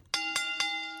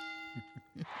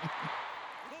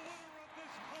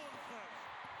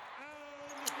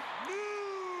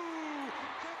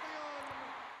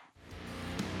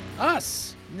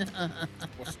 Us.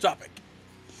 What's the topic?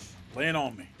 Lay it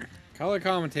on me. Color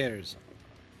commentators.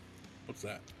 What's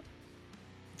that?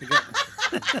 To get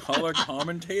Color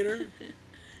commentator?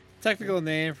 technical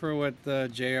name for what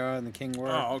JR and the King were.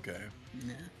 Oh, okay.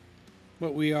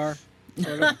 What we are.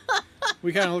 Sort of.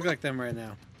 We kind of look like them right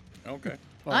now. Okay.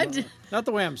 Well, I no- did- Not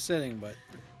the way I'm sitting, but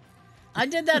I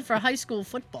did that for high school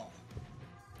football.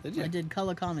 did you? I did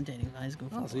color commentating for high school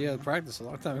football. Oh, so you had practice a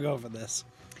long time ago for this.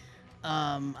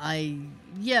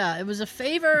 It was a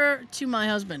favor to my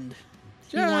husband.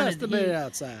 Just a bit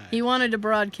outside. He wanted to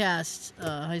broadcast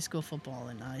high school football,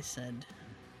 and I said,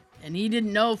 and he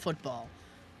didn't know football,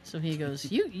 so he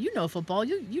goes, "You know football,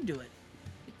 you do it."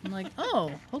 I'm like,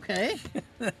 "Oh, okay."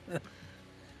 Damn.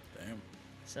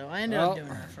 So I ended up doing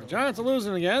that for the a while. Giants are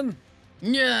losing again.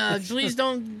 Yeah, please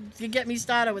don't get me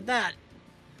started with that.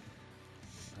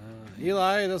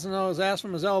 Eli doesn't know his ass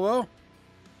from his elbow.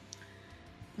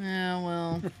 Yeah,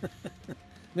 well,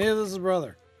 Neither does his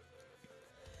brother.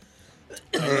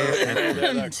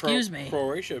 excuse me.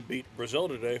 Croatia beat Brazil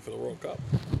today for the World Cup.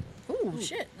 Oh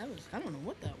shit, I don't know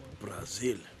what that was.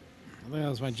 Brazil. I think that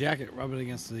was my jacket rubbing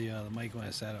against the mic when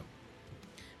I sat up.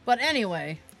 But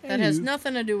anyway, that has Anywho.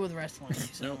 nothing to do with wrestling.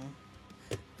 So Nope.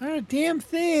 Not a damn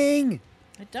thing,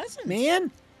 it doesn't.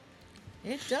 man.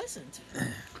 It doesn't.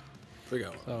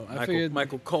 Forgot. So I Michael, figured-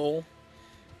 Michael Cole.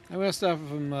 I'm gonna start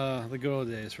from the good old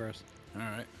days first. All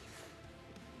right.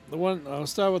 The one I'll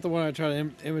start with the one I tried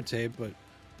to imitate, but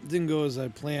it didn't go as I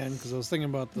planned because I was thinking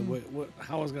about the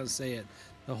how I was gonna say it.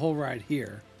 The whole ride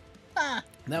here. Ah.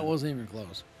 That wasn't even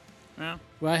close. Well,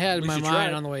 What I had in At my least you mind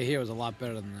tried. on the way here was a lot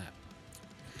better than that.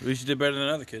 at least you did better than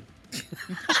the other kid.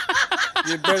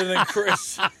 You're better than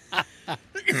Chris.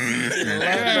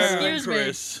 Excuse me.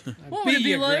 Chris. What would it Beat be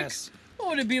you, like? Chris. What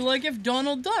would it be like if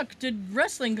Donald Duck did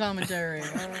wrestling commentary?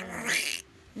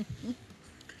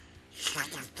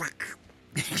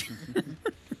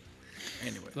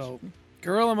 Anyway. So,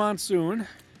 Gorilla Monsoon,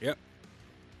 Yep.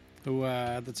 who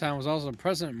at the time was also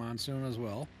President Monsoon as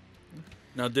well.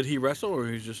 Now, did he wrestle or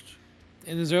he's just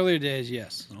In his earlier days,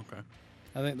 yes. okay?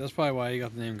 I think that's probably why he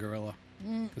got the name Gorilla.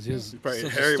 Because he was Probably a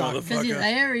such hairy stock- motherfucker. Because he's a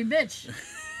hairy bitch.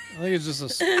 I think he's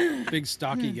just a big,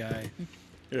 stocky guy.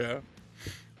 Yeah.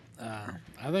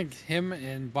 I think him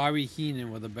and Bobby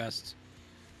Heenan were the best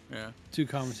Yeah. two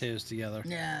commentators together.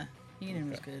 Yeah, Heenan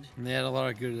was good. And they had a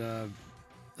lot of good,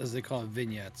 as they call it,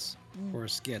 vignettes or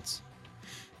skits.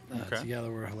 Okay.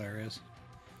 Together were hilarious.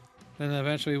 Then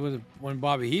eventually, when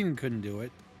Bobby Heenan couldn't do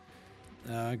it,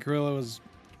 Gorilla was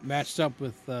matched up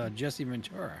with Jesse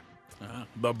Ventura.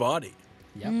 The Body.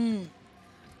 Yep.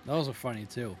 Those are funny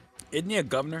too. Isn't he a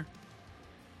governor?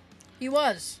 He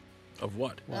was. Of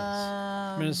what?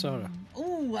 Minnesota.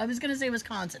 Ooh, I was gonna say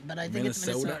Wisconsin, but I think it's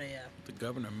Minnesota. Yeah. The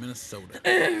governor of Minnesota.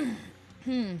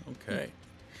 Okay.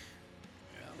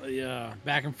 Yeah,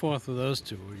 back and forth with those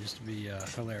two used to be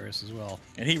hilarious as well.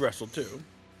 And he wrestled too.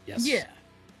 Yes. Yeah.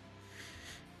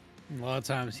 A lot of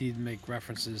times he'd make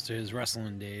references to his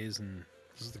wrestling days, and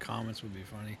just the comments would be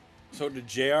funny. So did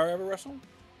JR ever wrestle?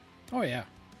 Oh yeah.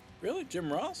 Really?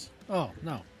 Jim Ross? Oh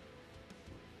no,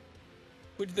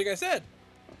 Who do you think I said?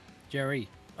 Jerry.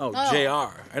 Oh, Oh.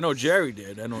 JR. I know Jerry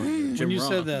did. I know Jim When you Ross.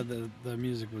 said that, the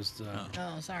music was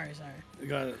Oh, sorry.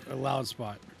 got a loud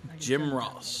spot. I can Jim tell.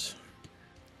 Ross.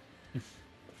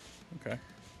 Okay.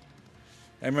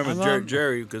 I remember I'm,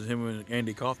 Jerry because him and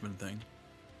Andy Kaufman thing.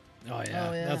 Oh yeah.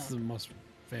 Oh, yeah. That's the most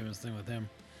famous thing with him.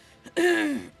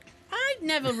 I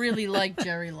never really liked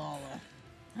Jerry Lawler.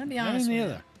 I'll be I honest didn't with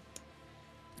you. either.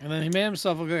 And then he made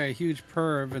himself look like a huge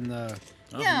perv in the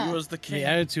Oh, Yeah. He was the king.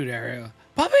 attitude area.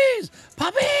 Puppies!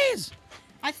 Puppies!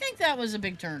 I think that was a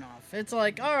big turnoff. It's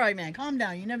like, all right, man, calm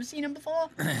down. You never seen him before?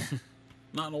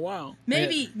 Not in a while.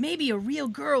 Maybe a real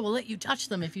girl will let you touch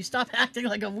them if you stop acting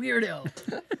like a weirdo.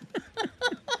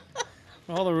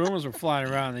 All the rumors were flying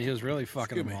around that he was really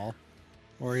fucking Excuse them me. all.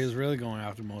 Or he was really going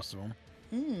after most of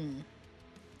them.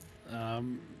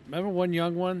 Remember one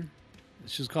young one?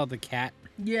 She was called the Cat.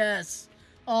 Yes.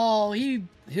 Oh, He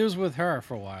was with her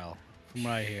for a while, from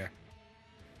what I hear.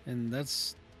 And that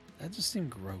just seemed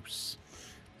gross.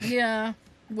 yeah.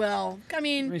 Well, I I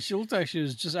mean, mean, she looked like she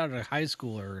was just out of high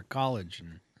school or college.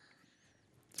 And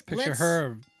to picture Let's-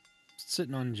 her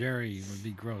sitting on Jerry would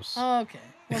be gross. okay.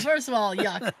 Well, first of all,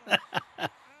 yuck.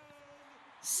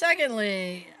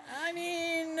 Secondly, I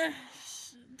mean,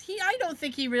 I don't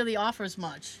think he really offers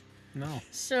much. No.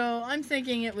 So I'm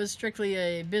thinking it was strictly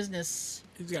a business.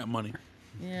 He's got money.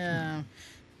 Yeah.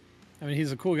 I mean,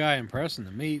 he's a cool guy in person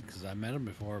to meet because I met him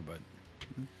before, but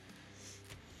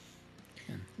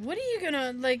What are you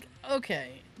gonna like?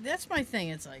 Okay, that's my thing.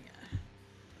 It's like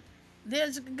there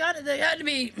had to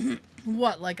be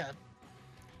what, like a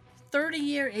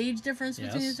 30-year age difference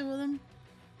between Yes. the two of them.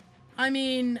 I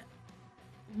mean,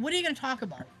 what are you gonna talk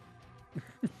about?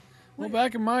 well,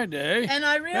 back in my day, And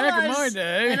I realize, back in my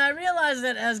day,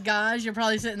 that as guys, you're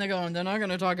probably sitting there going, "They're not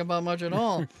gonna talk about much at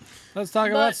all." let's talk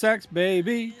but- about sex,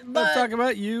 baby. but- Let's talk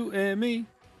about you and me.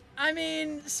 I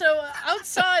mean, so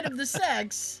outside of the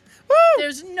sex, Woo!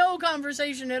 there's no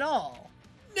conversation at all.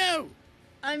 No.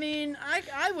 I mean,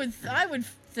 I would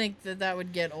think that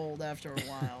would get old after a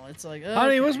while. It's like,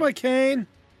 Honey, where's okay. my cane?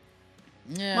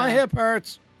 Yeah. My hip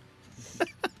hurts.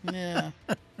 Yeah.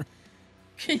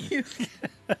 Can you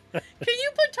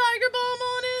put Tiger Balm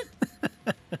on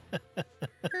it?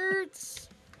 Hurts.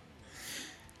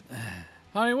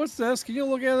 Honey, what's this? Can you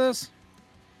look at this?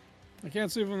 I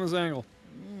can't see from this angle.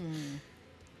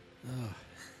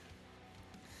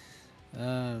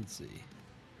 Let's see.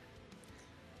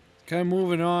 Kind of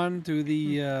moving on to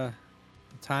the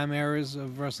time eras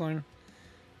of wrestling.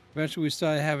 Eventually, we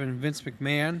started having Vince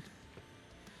McMahon.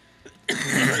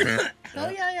 Oh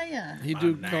yeah. He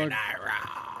do called.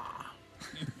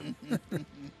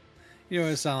 You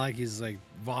always sound like he's like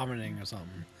vomiting or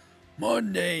something.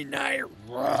 Monday Night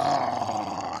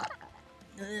Raw.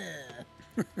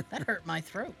 Ugh. That hurt my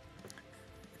throat.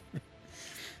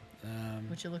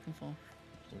 What you looking for?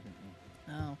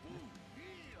 Oh.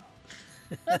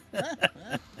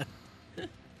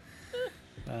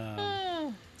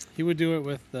 Oh. He would do it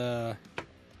with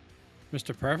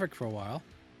Mr. Perfect for a while.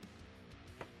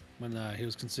 When he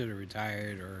was considered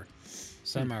retired or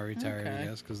semi-retired, I Okay.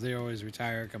 guess, because they always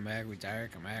retire, come back, retire,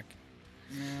 come back.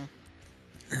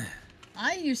 Yeah.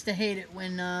 I used to hate it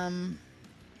when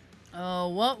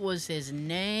what was his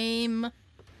name?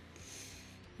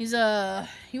 He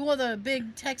wore the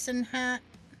big Texan hat.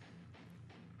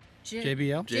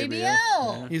 JBL? JBL.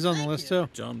 Yeah. He's on the Thank list you. too.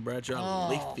 John Bradshaw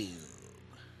Oh. Layfield.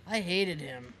 I hated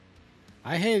him.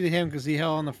 I hated him because he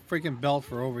held on the freaking belt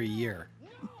for over a year.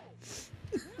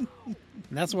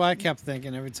 And that's why I kept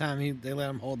thinking every time they let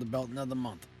him hold the belt another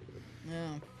month.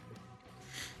 Yeah.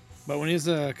 But when he was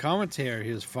a commentator,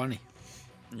 he was funny.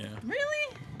 Yeah. Really?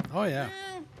 Oh yeah.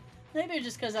 Maybe it's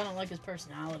just because I don't like his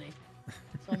personality.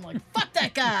 So I'm like, fuck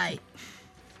that guy.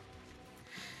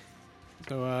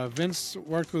 So Vince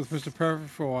worked with Mr. Perfect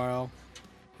for a while,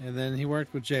 and then he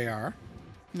worked with JR.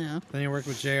 No. Then he worked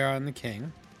with JR and the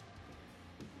King.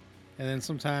 And then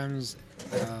sometimes,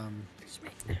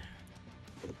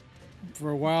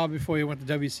 for a while before he went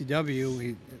to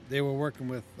WCW, they were working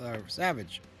with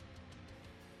Savage.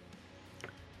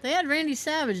 They had Randy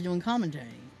Savage doing commentary.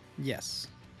 Yes.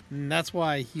 And that's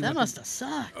why he That went must have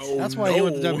sucked. Oh, That's why he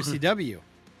went to no. WCW.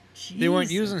 They weren't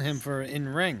Jesus. using him for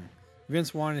in-ring.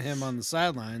 Vince wanted him on the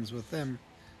sidelines with them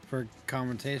for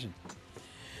commentation.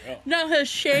 Now, has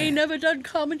Shane ever done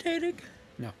commentating?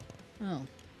 No. Oh, all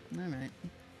right.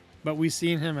 But we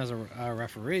seen him as a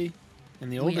referee in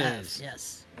the old We have, days.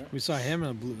 yes. We saw him in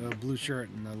a blue shirt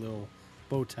and a little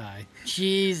bow tie.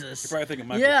 Jesus. You're probably thinking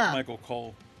Michael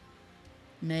Cole.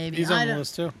 Maybe. He's on the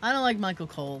list too. I don't like Michael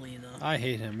Cole either. I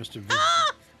hate him, Mr.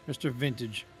 Mr.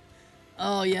 Vintage.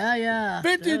 Oh, yeah.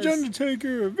 Vintage That was-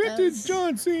 Undertaker, Vintage that's-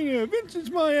 John Cena, Vintage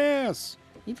my ass.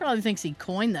 He probably thinks he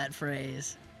coined that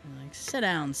phrase. Like, sit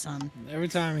down, son. Every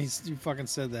time he fucking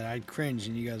said that, I'd cringe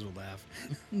and you guys would laugh.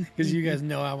 Because you guys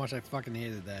know how much I fucking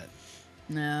hated that.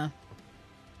 No.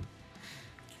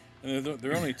 And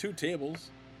there are only two tables.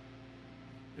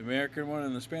 The American one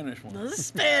and the Spanish one. The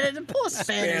Spanish, the poor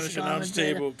Spanish Spanish announce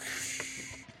commentator. table.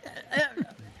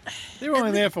 They were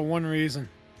only there for one reason.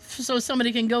 So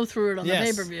somebody can go through it on Yes.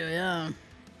 the pay-per-view, yeah.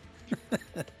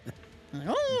 Like,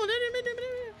 oh,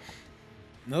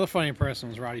 Another funny person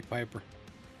was Roddy Piper.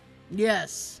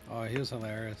 yes. Oh, he was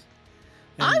hilarious.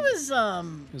 I And was,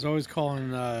 He was always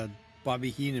calling Bobby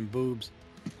Heenan boobs.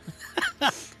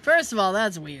 first of all,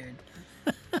 that's weird.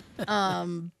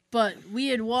 But we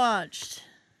had watched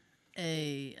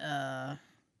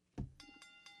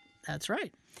that's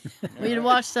right. We had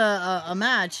watched a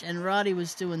match, and Roddy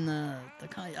was doing the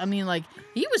I mean, like,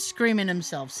 he was screaming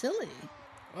himself silly.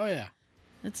 Oh, yeah.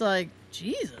 It's like,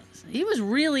 Jesus. He was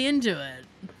really into it.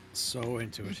 So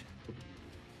into it.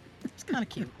 It's kind of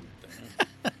cute.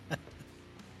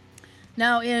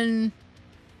 Now,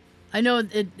 I know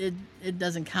it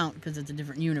doesn't count because it's a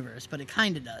different universe, but it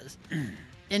kind of does.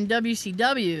 In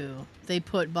WCW, they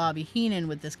put Bobby Heenan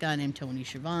with this guy named Tony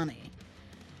Schiavone.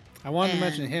 I wanted to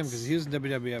mention And- him because he was in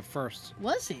WWF first.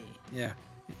 Was he? Yeah.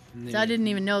 In the- So I didn't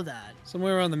even know that.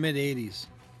 Somewhere around the mid 80s.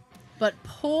 But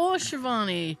poor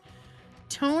Schiavone,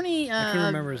 Tony, I can't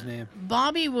remember his name.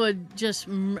 Bobby would just,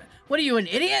 what are you, an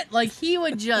idiot? Like, he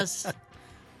would just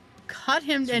cut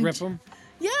him Just and rip him.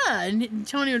 yeah, and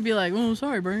Tony would be like, "Oh,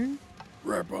 sorry, Brian."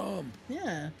 Rip him.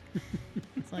 Yeah.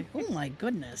 It's like, oh my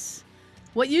goodness.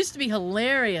 What used to be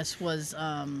hilarious was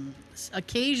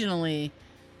occasionally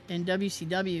in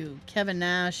WCW, Kevin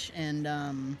Nash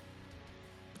and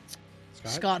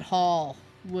Scott Hall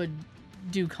would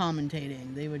do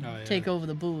commentating. They would Oh, yeah. take over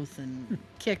the booth and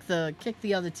kick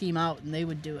the other team out, and they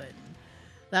would do it.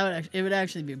 It would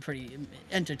actually be pretty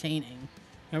entertaining.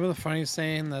 Remember the funny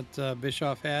saying that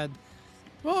Bischoff had?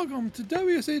 Welcome to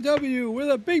WCW, where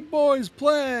the big boys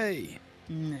play.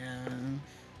 No.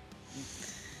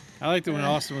 I liked it when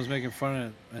Austin was making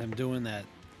fun of him doing that.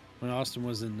 When Austin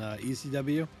was in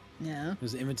ECW, Yeah. he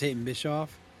was imitating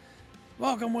Bischoff.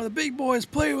 Welcome where the big boys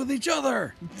play with each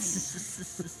other.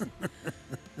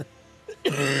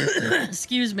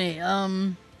 Excuse me.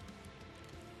 I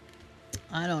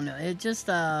don't know. It just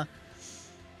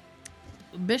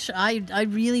Bischoff. I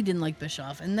really didn't like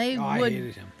Bischoff, and they I would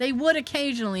hated him. they would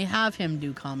occasionally have him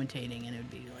do commentating, and it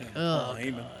would be like, oh Paul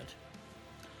Heyman. god.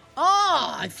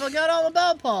 Oh, I forgot all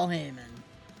about Paul Heyman.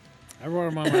 I wrote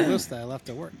him on my list that I left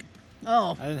at work.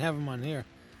 Oh, I didn't have him on here.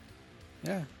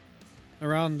 Yeah.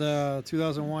 Around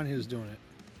 2001, he was doing it.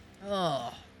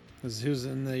 oh. Because he was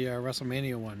in the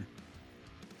WrestleMania one.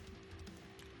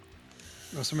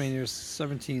 WrestleMania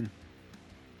 17.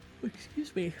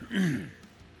 Excuse me.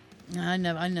 I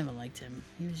never liked him.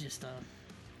 He was just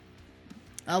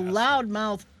a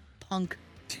loudmouth punk.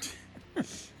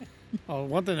 Oh,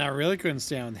 one thing I really couldn't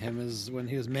stand with him is when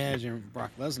he was managing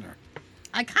Brock Lesnar.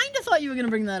 I kind of thought you were gonna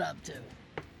bring that up too.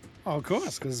 Oh, of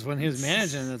course, because when he was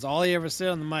managing, that's all he ever said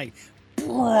on the mic.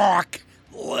 Brock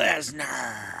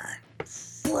Lesnar.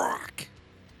 Brock.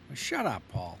 Well, shut up,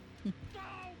 Paul.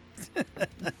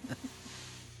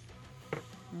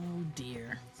 Oh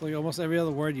dear. It's like almost every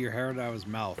other word you heard out of his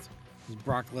mouth is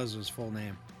Brock Lesnar's full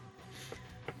name.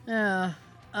 Yeah.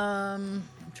 I'm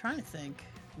trying to think.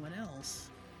 What else?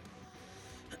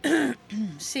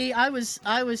 See, I was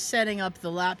setting up the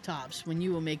laptops when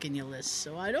you were making your list,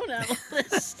 so I don't have a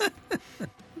list.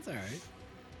 That's all right.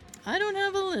 I don't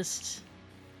have a list.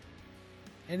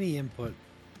 Any input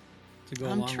to go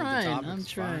I'm along trying. with the topic. I'm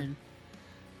it's fine. trying.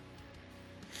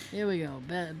 Here we go.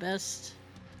 Best.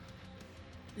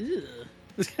 Ew.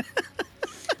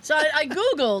 So I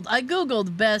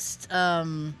googled best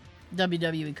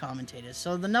WWE commentators.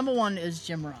 So the number one is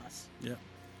Jim Ross. Yeah.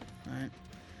 All right.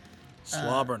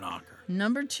 Slobber knocker.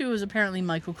 Number two is apparently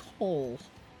Michael Cole.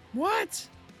 What?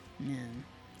 Yeah.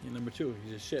 Yeah, number two,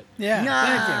 he's just shit. Yeah.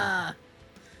 Nah.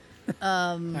 Thank you.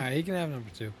 All right, he can have number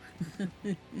two.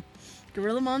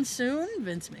 Gorilla Monsoon,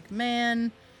 Vince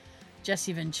McMahon,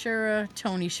 Jesse Ventura,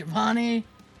 Tony Schiavone.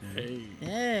 Hey.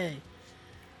 Hey.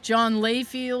 John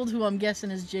Layfield, who I'm guessing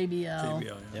is JBL. JBL,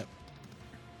 yeah. Yep.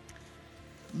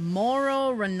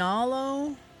 Mauro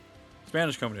Ranallo.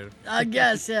 Spanish commentator. I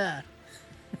guess, yeah.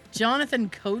 Jonathan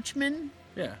Coachman.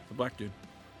 Yeah, the black dude.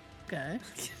 Okay.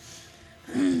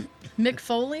 Mick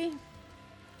Foley.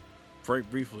 Very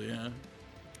briefly, yeah.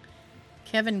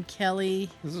 Kevin Kelly.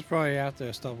 This is probably after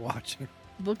I stopped watching.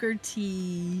 Booker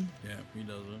T. Yeah, he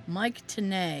does it. Mike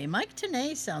Tenay. Mike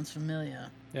Tenay sounds familiar.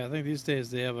 Yeah, I think these days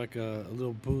they have like a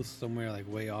little booth somewhere like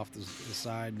way off the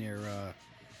side near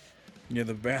Near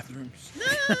the bathrooms.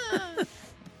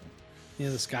 near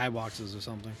the skyboxes or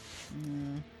something.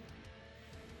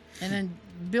 And then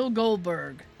Bill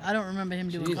Goldberg. I don't remember him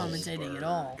doing Jesus. commentating at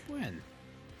all. When?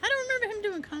 I don't remember him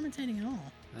doing commentating at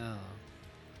all. Oh.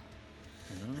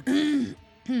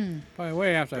 Probably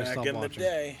way after I Back stopped in the watching.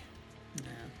 day.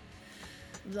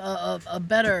 A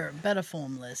better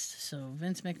form list. So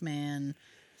Vince McMahon.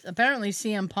 Apparently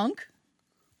CM Punk.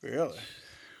 Really?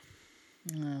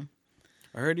 Yeah.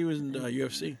 I heard he was in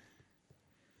UFC.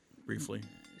 Briefly.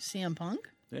 CM Punk?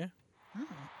 Yeah.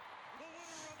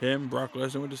 Him, Brock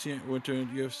Lesnar went to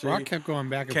UFC. Rock kept going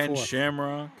back and Ken forth.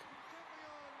 Shamrock.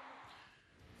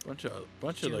 Bunch of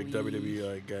like Joey.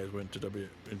 WWE guys went to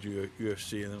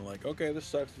UFC and then like, okay, this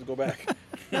sucks. Let's go back.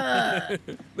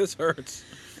 This hurts.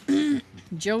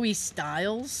 Joey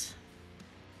Styles,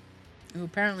 who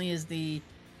apparently is the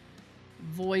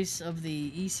voice of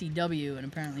the ECW, and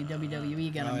apparently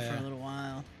WWE got him for a little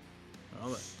while. All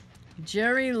that.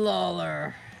 Jerry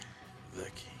Lawler. The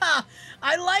king.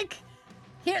 I like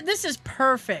here. This is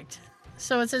perfect.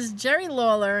 So it says Jerry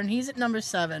Lawler, and he's at number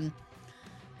 7.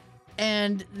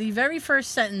 And the very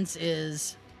first sentence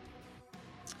is,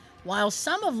 while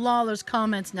some of Lawler's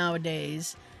comments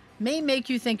nowadays may make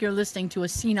you think you're listening to a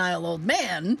senile old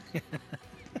man,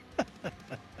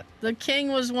 the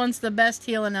King was once the best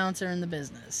heel announcer in the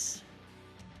business.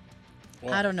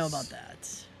 I don't know about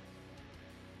that.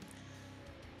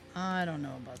 I don't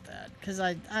know about that. Because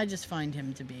I just find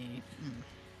him to be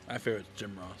My favorite's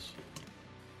Jim Ross.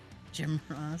 Jim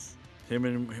Ross. Him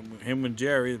and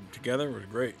Jerry together was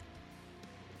great.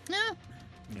 Yeah.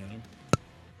 You know?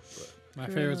 My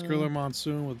favorite's Gorilla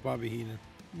Monsoon with Bobby Heenan.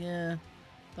 Yeah.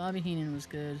 Bobby Heenan was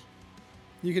good.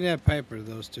 You can add Piper to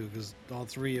those two because all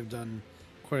three have done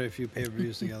quite a few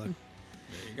pay-per-views together.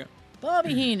 There you go.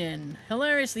 Bobby Heenan,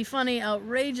 hilariously funny,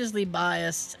 outrageously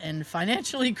biased, and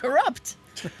financially corrupt.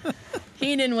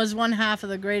 Heenan was one half of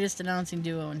the greatest announcing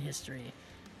duo in history.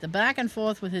 The back and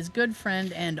forth with his good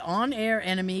friend and on-air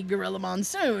enemy Gorilla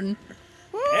Monsoon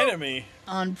Enemy.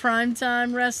 on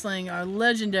primetime wrestling are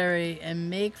legendary and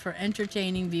make for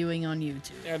entertaining viewing on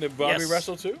YouTube. Yeah, did Bobby Yes.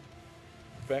 wrestle too?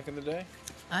 Back in the day?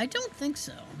 I don't think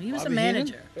so. He was Bobby a Heenan?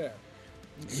 manager. Yeah.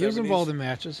 He was involved in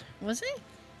matches. Was he?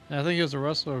 And I think he was a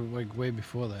wrestler like way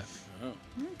before that.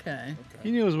 Okay.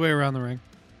 He knew his way around the ring.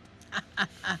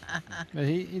 But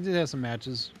he did have some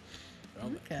matches.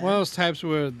 Okay. One of those types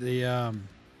where they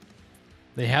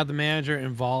had the manager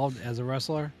involved as a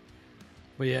wrestler,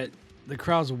 but yet the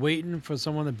crowd's waiting for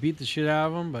someone to beat the shit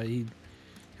out of him. But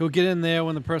he'll get in there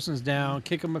when the person's down,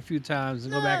 kick him a few times,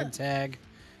 and go back and tag,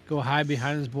 go hide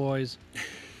behind his boys.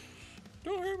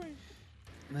 Don't hurt me.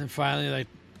 And then finally, like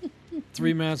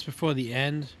 3 minutes before the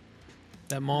end,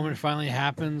 that moment finally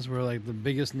happens where like the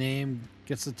biggest name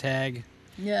gets the tag,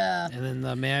 Yeah. and then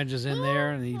the manager's in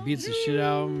there and he beats the shit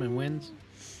out of him and wins.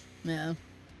 Yeah.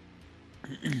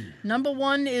 Number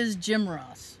 1 is Jim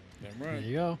Ross. Damn There right.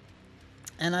 you go.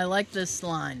 And I like this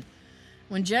line.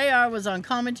 When JR was on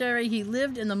commentary, he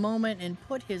lived in the moment and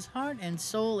put his heart and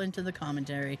soul into the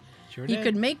commentary. Sure He did.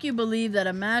 could make you believe that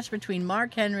a match between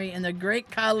Mark Henry and the Great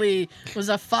Khali was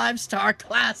a 5-star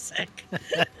classic.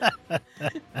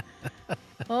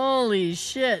 Holy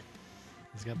shit.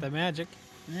 He's got that magic.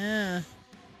 Yeah.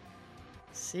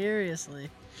 Seriously.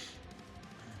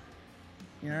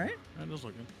 You alright? I'm just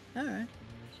looking. Alright.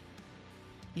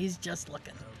 He's just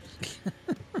looking.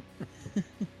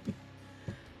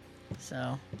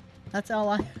 So, that's all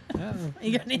I Yeah,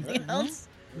 You got anything else?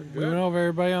 we went over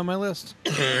everybody on my list.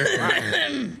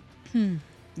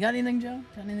 You got anything, Joe?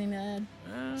 Got anything to add?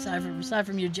 Aside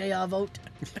from your JR vote?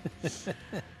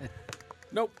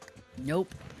 Nope.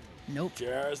 Nope.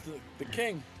 JR's the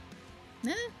king.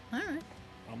 Yeah, all right.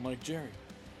 I'm like Jerry.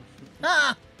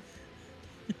 Ah!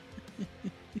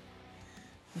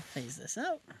 We'll phase this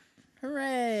out.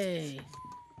 Hooray!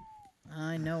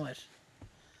 I know it.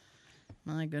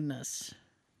 My goodness.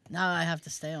 Now I have to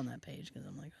stay on that page because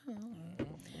I'm like, oh.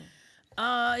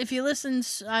 If you listen,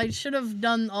 I should have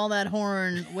done all that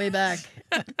horn way back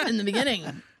in the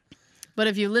beginning. But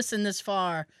if you listen this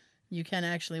far, you can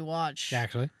actually watch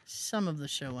some of the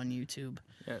show on YouTube.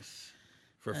 Yes.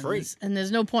 For free. And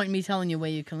there's no point in me telling you where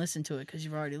you can listen to it because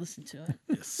you've already listened to it.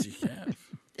 Yes, you have.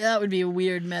 That would be a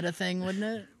weird meta thing,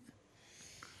 wouldn't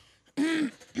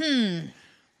it?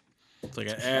 It's like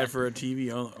an ad for a TV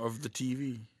of the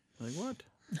TV. Like, what?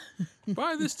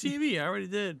 Buy this TV. I already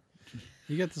did.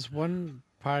 You got this one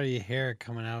part of your hair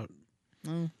coming out,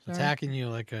 attacking you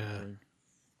like a.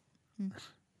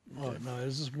 Oh no!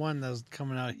 There's this one that's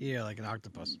coming out here like an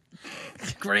octopus.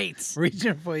 Great.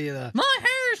 Reaching for you. My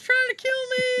hair is trying to kill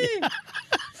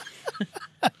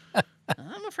me.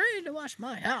 I'm afraid to wash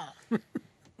my hair.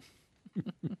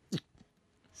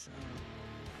 So,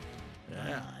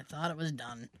 Yeah. I thought it was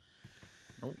done.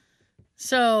 Nope.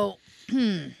 So,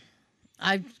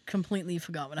 I completely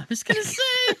forgot what I was going to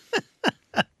say.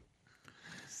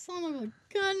 Son of a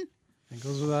gun. It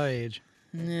goes without age.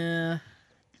 Yeah.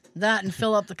 That and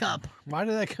fill up the cup. Why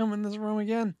did I come in this room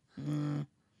again? Don't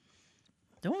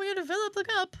forget to fill up the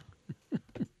cup.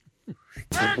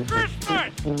 Merry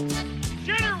Christmas!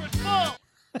 Dinner was full!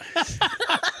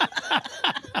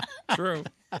 True.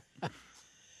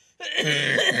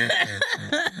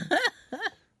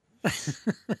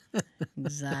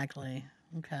 Exactly.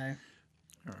 Okay.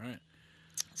 All right.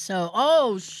 So,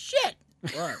 oh shit!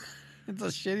 What? It's a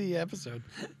shitty episode.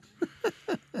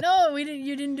 No, we didn't.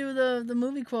 You didn't do the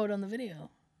movie quote on the video,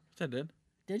 I did.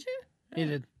 did you? He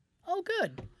did. Oh,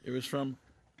 good. It was from.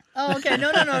 Oh, okay.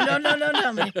 No,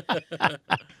 tell me.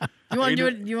 You want to do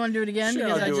it? You want to do it again Sure,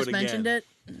 because I'll I do just it mentioned again.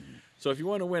 it? So if you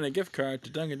want to win a gift card to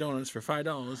Dunkin' Donuts for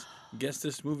 $5, guess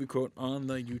this movie quote on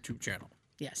the YouTube channel.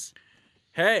 Yes.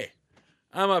 Hey,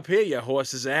 I'm up here, you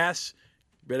horse's ass.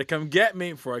 Better come get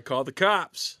me before I call the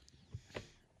cops.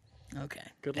 Okay.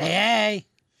 Good luck. Hey.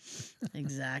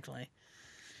 Exactly.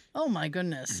 Oh my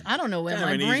goodness. I don't know where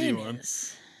Kind of my an easy brain one,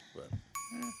 is. but-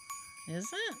 Is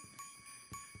it?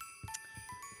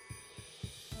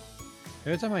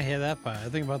 Every time I hear that part, I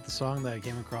think about the song that I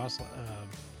came across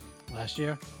last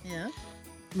year. Yeah.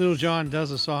 Little John does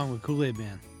a song with Kool-Aid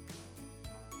Man.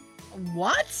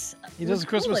 What? He does a With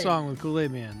Christmas Kool-Aid? song with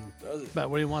Kool-Aid Man Does it? about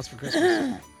what he wants for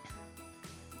Christmas.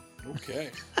 Okay.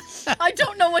 I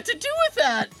don't know what to do with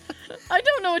that. I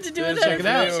don't know what to do with There's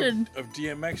that a video information. of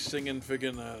DMX singing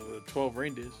friggin' the 12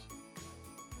 Reindeers.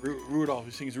 Rudolph.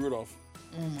 He sings Rudolph.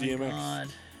 Oh my DMX. god.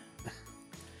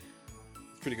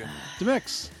 It's pretty good.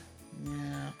 DMX.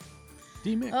 Yeah.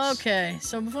 DMX. Okay,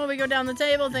 so before we go down the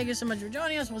table, thank you so much for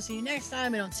joining us. We'll see you next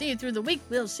time. We don't see you through the week.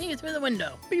 We'll see you through the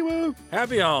window. Peekaboo.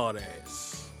 Happy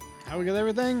holidays. How we got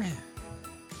everything?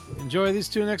 Enjoy these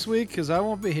two next week because I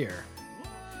won't be here.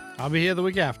 I'll be here the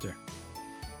week after.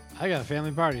 I got a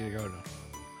family party to go to.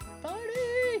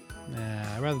 Party!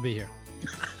 Nah, I'd rather be here.